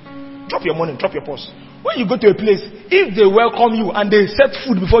honoring you. Drop your money, drop your purse. When you go to a place, if they welcome you and they set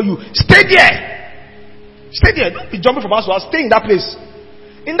food before you, stay there. Stay there. Don't be jumping from house to house. Stay in that place.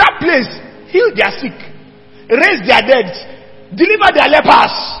 In that place, heal their sick, raise their dead, deliver their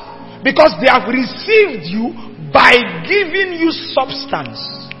lepers, because they have received you by giving you substance.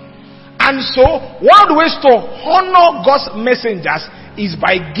 And so, one of the ways to honor God's messengers is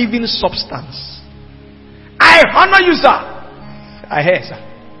by giving substance. I honor you, sir. I hear, sir.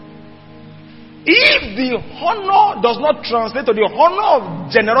 If the honor does not translate to the honor of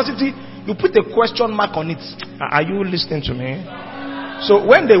generosity, you put a question mark on it. Are you listening to me? So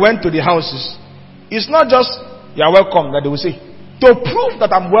when they went to the houses, it's not just, you are welcome, that they will say. To prove that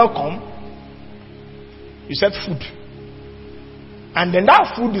I'm welcome, you said food. And then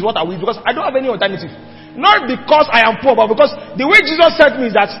that food is what I will, because I don't have any alternative. Not because I am poor, but because the way Jesus said me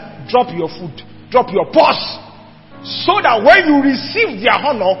is that drop your food, drop your purse, so that when you receive their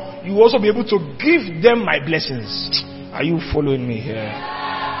honor, you will also be able to give them my blessings. Are you following me here?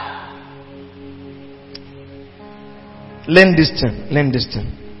 Learn this thing. Learn this thing.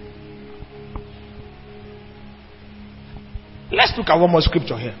 Let's look at one more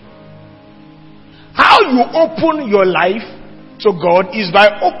scripture here. How you open your life to God is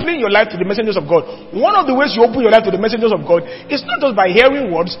by opening your life to the messengers of God. One of the ways you open your life to the messengers of God is not just by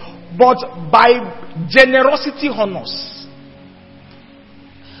hearing words, but by generosity honors.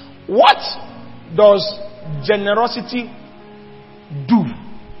 What does generosity do?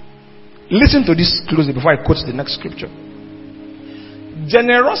 Listen to this closely before I quote the next scripture.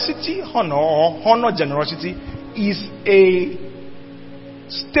 Generosity honor, or honor generosity, is a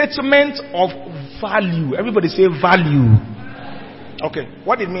statement of value. Everybody say value. Okay,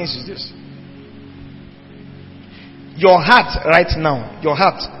 what it means is this. Your heart right now, your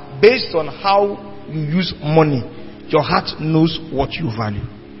heart, based on how you use money, your heart knows what you value.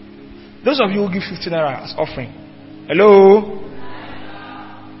 Those of you who give 15 naira as offering, hello?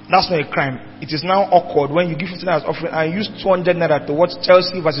 That's not a crime. It is now awkward when you give 15 naira as offering and use 200 naira to watch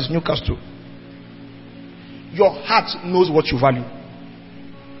Chelsea versus Newcastle. Your heart knows what you value.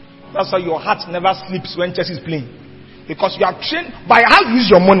 That's why your heart never sleeps when Chelsea is playing. Because you have trained, by how you use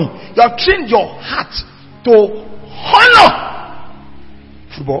your money, you have trained your heart to honor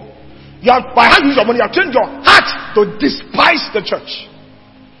football. By how you use your money, you have trained your heart to despise the church.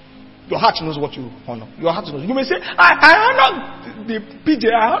 Your heart knows what you honor. Your heart knows. You may say, I honor the PJ,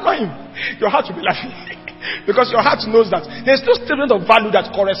 I honor him. Your heart will be laughing. Because your heart knows that there's no statement of value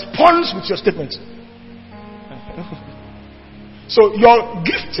that corresponds with your statement. So your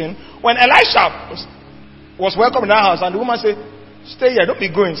gifting, when Elisha was welcome in our house and the woman said, stay here, don't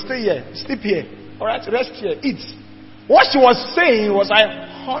be going, stay here, sleep here, alright, rest here, eat. What she was saying was, I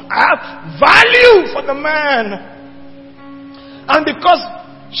have value for the man. And because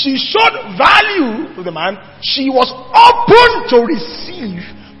she showed value to the man, she was open to receive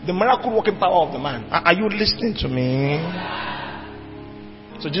the miracle working power of the man. Are you listening to me?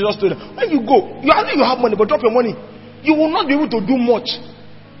 So Jesus told her, when you go, you have money, but drop your money. You will not be able to do much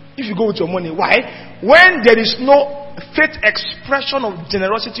if you go with your money. Why? When there is no faith expression of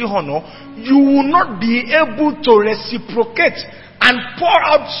generosity honor, you will not be able to reciprocate and pour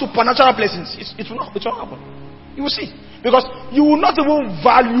out supernatural blessings. It will not happen. You will see. Because you will not even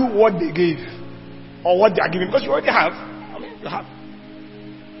value what they gave or what they are giving, because you already have. You have.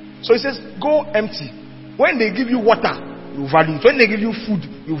 So he says, go empty. When they give you water, you value it. When they give you food,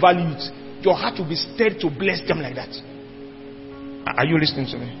 you value it. Your heart will be stirred to bless them like that. Are you listening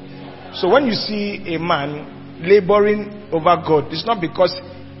to me? So when you see a man laboring over God, it's not because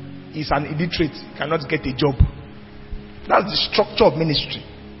he's an illiterate, he cannot get a job. That's the structure of ministry.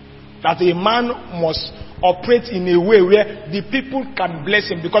 That a man must operate in a way where the people can bless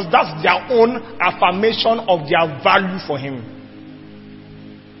him, because that's their own affirmation of their value for him.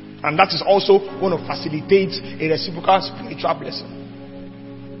 And that is also going to facilitate a reciprocal spiritual blessing.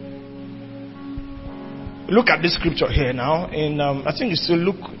 Look at this scripture here now in I think it's still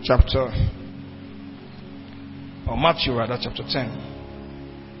Luke chapter Or Matthew rather, chapter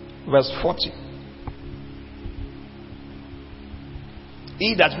 10, verse 40.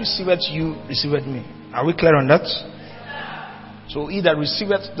 He that receiveth you, receiveth me. Are we clear on that? So he that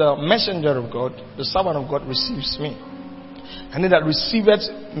receiveth the messenger of God, the servant of God, receives me. And he that receiveth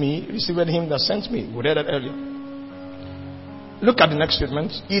me, receiveth him that sent me. We read that earlier. Look at the next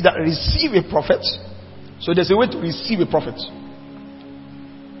statement. He that receive a prophet. So there's a way to receive a prophet.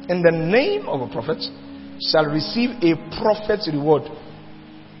 In the name of a prophet shall receive a prophet's reward.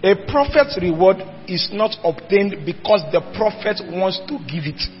 A prophet's reward is not obtained because the prophet wants to give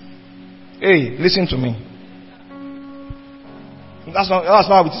it. Hey, listen to me. That's not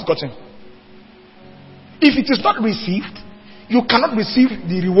how it is gotten. If it is not received, you cannot receive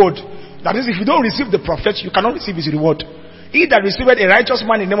the reward. That is, if you don't receive the prophet, you cannot receive his reward. He that receiveth a righteous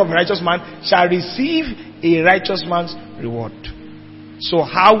man in the name of a righteous man shall receive a righteous man's reward. So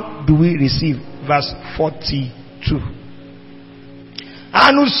how do we receive? Verse 42.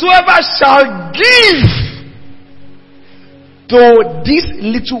 And whosoever shall give to these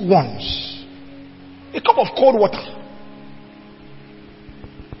little ones a cup of cold water.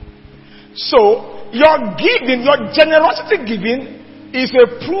 So your giving, your generosity giving is a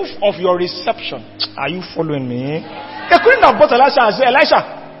proof of your reception. Are you following me? They couldn't have bought Elisha and said, Elisha,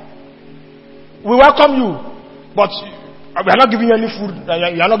 we welcome you, but we are not giving you any food,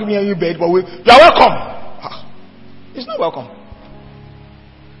 you are not giving you any bed, but you are welcome. It's not welcome.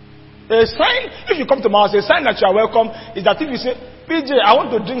 A sign, if you come to my house, a sign that you are welcome is that if you say, PJ, I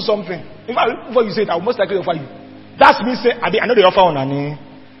want to drink something. In fact, before you say it, I will most likely offer you. That's me saying, I know the offer on Annie.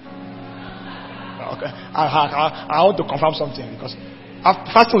 Okay. I want to confirm something because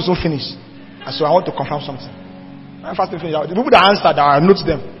fasting will soon finish. And so I want to confirm something. When fasting finish, the people that answered, I will note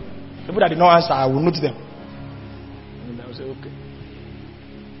them. The people that did not answer, I will note them. And I will say, okay.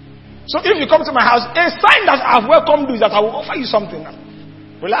 So if you come to my house, a sign that I have welcomed you is that I will offer you something.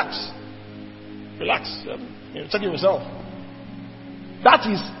 Relax. Check yourself. That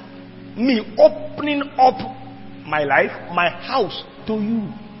is me opening up my life, my house to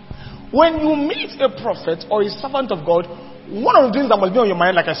you. When you meet a prophet or a servant of God, one of the things that must be on your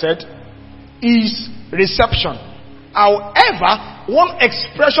mind, like I said, is reception. However, one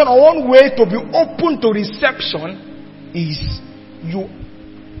expression or one way to be open to reception is you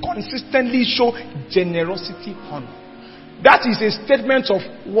consistently show generosity, honor. That is a statement of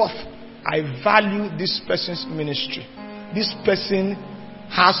worth. I value this person's ministry. This person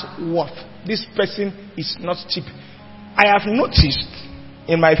has worth. This person is not cheap. I have noticed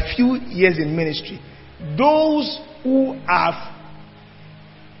in my few years in ministry, those who have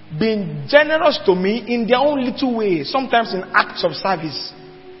been generous to me in their own little way, sometimes in acts of service,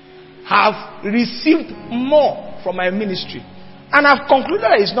 have received more from my ministry. And I've concluded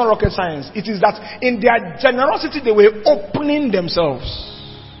that it's not rocket science. It is that in their generosity, they were opening themselves.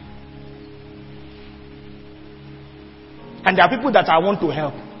 And there are people that I want to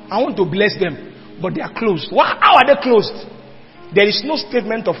help. I want to bless them. But they are closed. How are they closed? There is no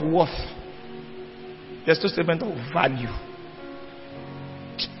statement of worth. There's no statement of value.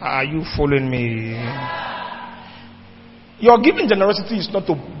 Are you following me? Your giving generosity is not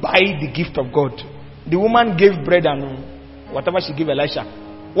to buy the gift of God. The woman gave bread and whatever she gave Elisha.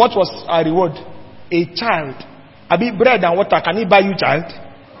 What was her reward? A child. I mean, bread and water. Can he buy you child?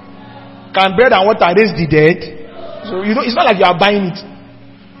 Can bread and water raise the dead? So, it's not like you are buying it.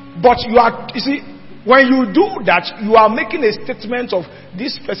 But you see, when you do that, you are making a statement of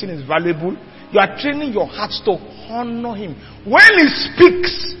this person is valuable. You are training your heart to honor him. When he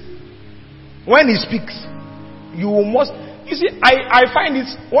speaks, you must. You see, I find it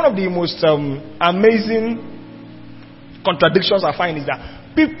one of the most amazing contradictions I find is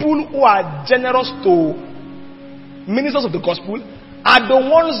that people who are generous to ministers of the gospel are the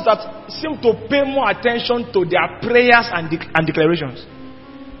ones that seem to pay more attention to their prayers and declarations.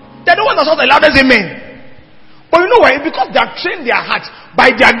 They're the ones that shout the loudest amen. But you know why? Because they have trained their hearts by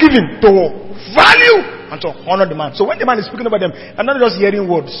their giving to value and to honor the man. So when the man is speaking about them, they're not just hearing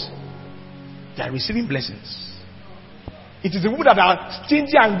words. They are receiving blessings. It is the people that are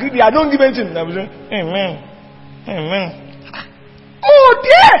stingy and greedy. I don't give anything. They will say, amen. Amen. Oh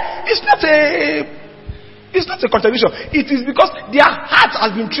dear! It's not a contradiction. It is because their heart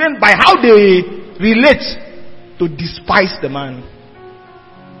has been trained by how they relate to despise the man.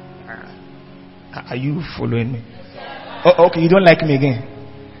 Are you following me? Oh, okay, you don't like me again.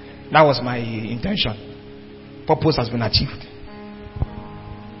 That was my intention. Purpose has been achieved.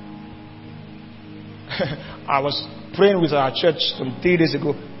 I was praying with our church some 3 days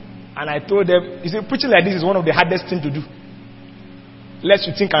ago, and I told them, you see, preaching like this is one of the hardest things to do. Lest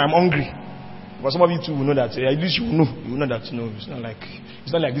you think I am hungry. But some of you too will know that. At least you will know that. No, it's not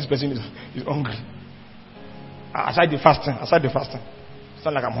like this person is hungry. Aside the fasting. It's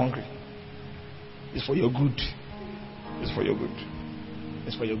not like I'm hungry. It's for your good. It's for your good.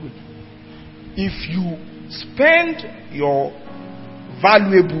 It's for your good. If you spend your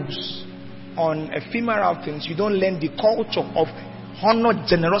valuables on ephemeral things, you don't learn the culture of honor,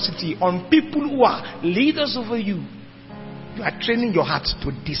 generosity on people who are leaders over you. You are training your heart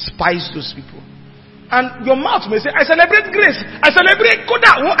to despise those people. And your mouth may say, I celebrate grace. I celebrate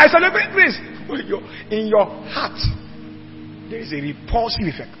Koda. I celebrate grace. In your heart, there is a repulsive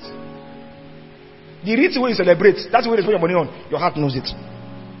effect. The reason way you celebrate, that's the way you spend your money on. Your heart knows it.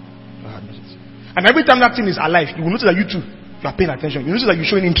 Your heart knows it. And every time that thing is alive, you will notice that you too, you are paying attention. You notice that you're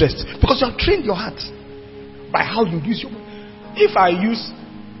showing interest. Because you have trained your heart by how you use your money. If I use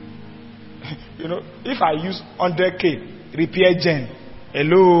 100K repair gen,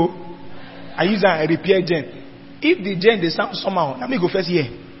 hello, I use a repair gen. If the gen they sound somehow, let me go first here.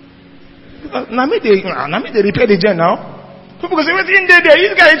 Now me they repair the gen now. People go say, what's in there?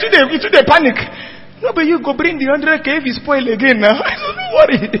 This guy into the panic. No, but you go bring the 100K if it's spoil again now. Don't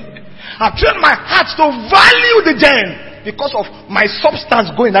worry. I've trained my heart to value the gen because of my substance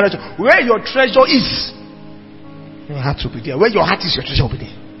going in that direction. Where your treasure is, your heart will be there. Where your heart is, your treasure will be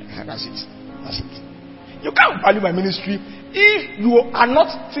there. That's it. That's it. You can't value my ministry if you are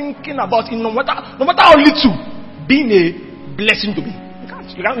not thinking about it, no matter how little, being a blessing to me.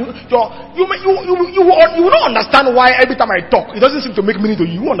 You will not understand why every time I talk, it doesn't seem to make meaning to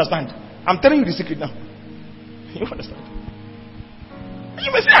you. You won't understand. I'm telling you the secret now. You won't understand. You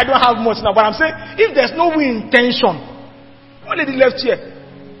may say I don't have much now, but I'm saying if there's no intention. One lady left here,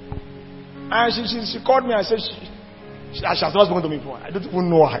 and she called me and said she has not spoken to me before. I don't even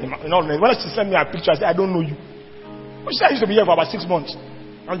know her. When she sent me a picture, I said I don't know you. She said I used to be here for about 6 months,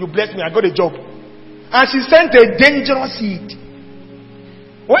 and you blessed me. I got a job, and she sent a dangerous seed.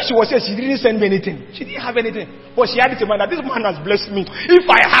 When she was here, she didn't send me anything. She didn't have anything. But she had it in mind that this man has blessed me. If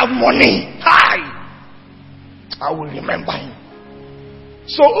I have money, I will remember him.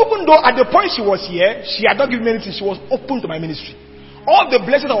 So even though at the point she was here, she had not given me anything, she was open to my ministry. All the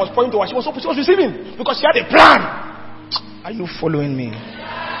blessings I was pointing to her, she was open, she was receiving. Because she had a plan. Are you following me?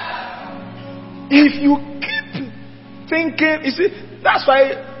 If you keep thinking, you see, that's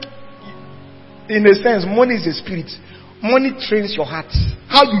why, in a sense, money is a spirit. Money trains your heart.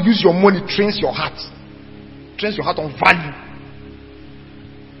 How you use your money trains your heart. Trains your heart on value.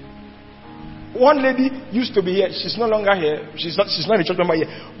 One lady used to be here. She's no longer here. She's not a church member here.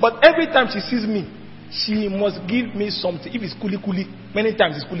 But every time she sees me, she must give me something. If it's kuli, many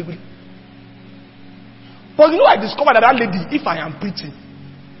times it's kuli. But I discovered that lady, if I am preaching,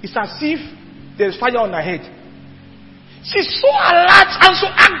 it's as if there's fire on her head. She's so alert and so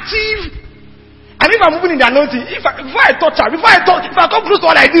active. And if I'm moving in the anointing, before I touch her, if I come close to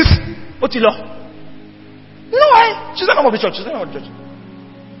her like this, what you know? No, she's not of the church.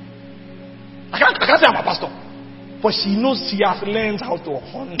 I can't say I'm a pastor. But she knows she has learned how to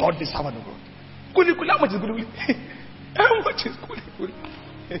honor the servant of God. Kuli, how much is kuli? How much is kuli?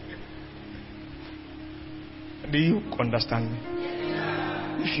 Do you understand me?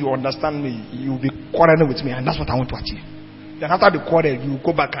 If you understand me, you'll be quarreling with me, and that's what I want to achieve. Then after the quarrel, you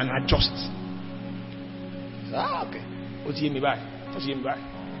go back and adjust. Okay. What do you mean by?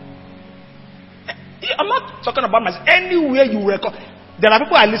 I'm not talking about myself. Anywhere you record, there are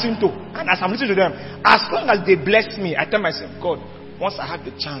people I listen to, and as I'm listening to them, as long as they bless me, I tell myself, God, once I have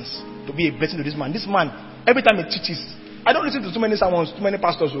the chance to be a blessing to this man, every time he teaches, I don't listen to too many sermons, too many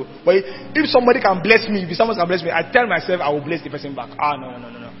pastors. But if somebody can bless me, if someone can bless me, I tell myself I will bless the person back.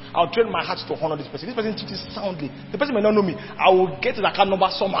 No. I'll train my heart to honor this person. This person teaches soundly. The person may not know me. I will get the account number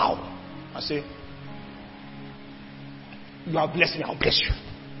somehow. I say, you have blessed me, I'll bless you.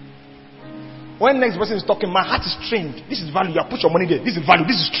 When next person is talking, my heart is trained. This is value. You have put your money there. This is value.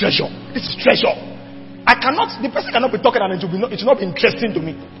 This is treasure. The person cannot be talking and it will not be interesting to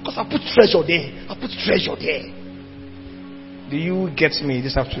me. Because I put treasure there. Do you get me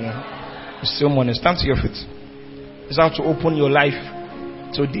this afternoon? It's still morning. Stand to your feet. It's how to open your life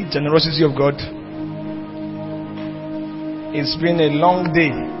to the generosity of God. It's been a long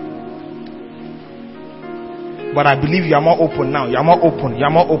day. But I believe you are more open now. You are more open.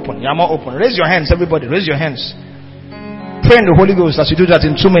 Raise your hands, everybody. Raise your hands. Pray in the Holy Ghost as you do that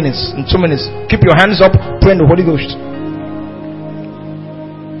in 2 minutes. Keep your hands up. Pray in the Holy Ghost.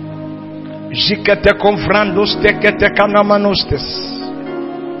 Jikete konfrandos tekete kanamanostes.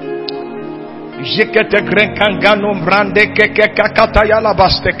 Jikete grenkangano brande keke kakata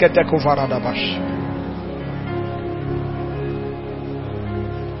yalabaste kete kovaradabash.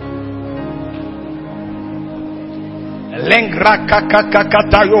 Lengra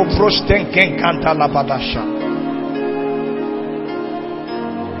kakakakata yo vrostenken kanta labadasha.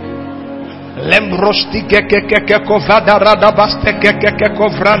 Lembrosti kekekeke kovada radabaste kekeke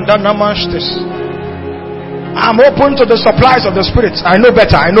kovranda namastes. I'm open to the supplies of the Spirit. I know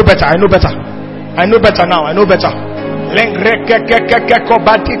better. I know better. I know better. I know better now. I know better. Lengre kekekeke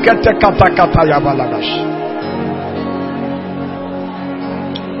kobati kete kata kata yabaladash.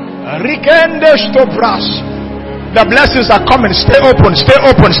 Rikendes to brass. The blessings are coming. Stay open, stay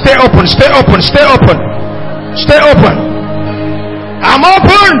open, stay open, stay open, stay open, stay open. I'm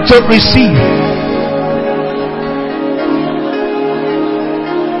open to receive.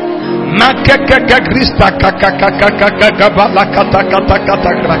 Makekeke grista kakakakakakabala kata kata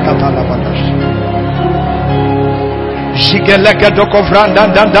kata krakata labadash. Jigeleke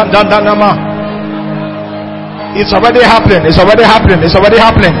dokovranda dandandandanama. It's already happening. It's already happening. It's already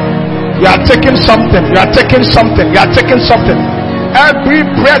happening. You are taking something. You are taking something. You are taking something. Every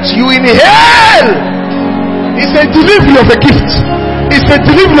breath you inhale is a delivery of a gift. It's a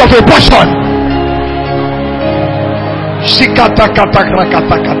delivery of a portion. Shikata kata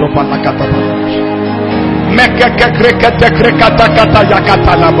krakata kadopana kata. Mekeke krekete krekata kata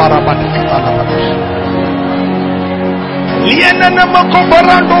yakata la barabata kata la barash. Liena na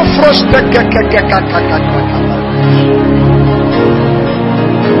makobarando froste keke kaka.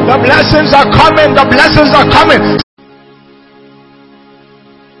 The blessings are coming. The blessings are coming.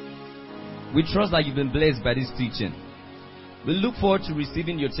 We trust that you've been blessed by this teaching. We look forward to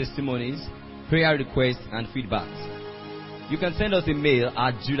receiving your testimonies, prayer requests, and feedbacks. You can send us a mail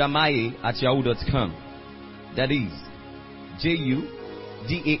at judahmaye@yahoo.com. That is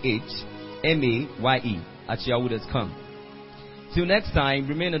JUDAHMAYE@yahoo.com. Till next time,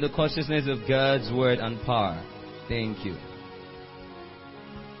 remain in the consciousness of God's word and power. Thank you.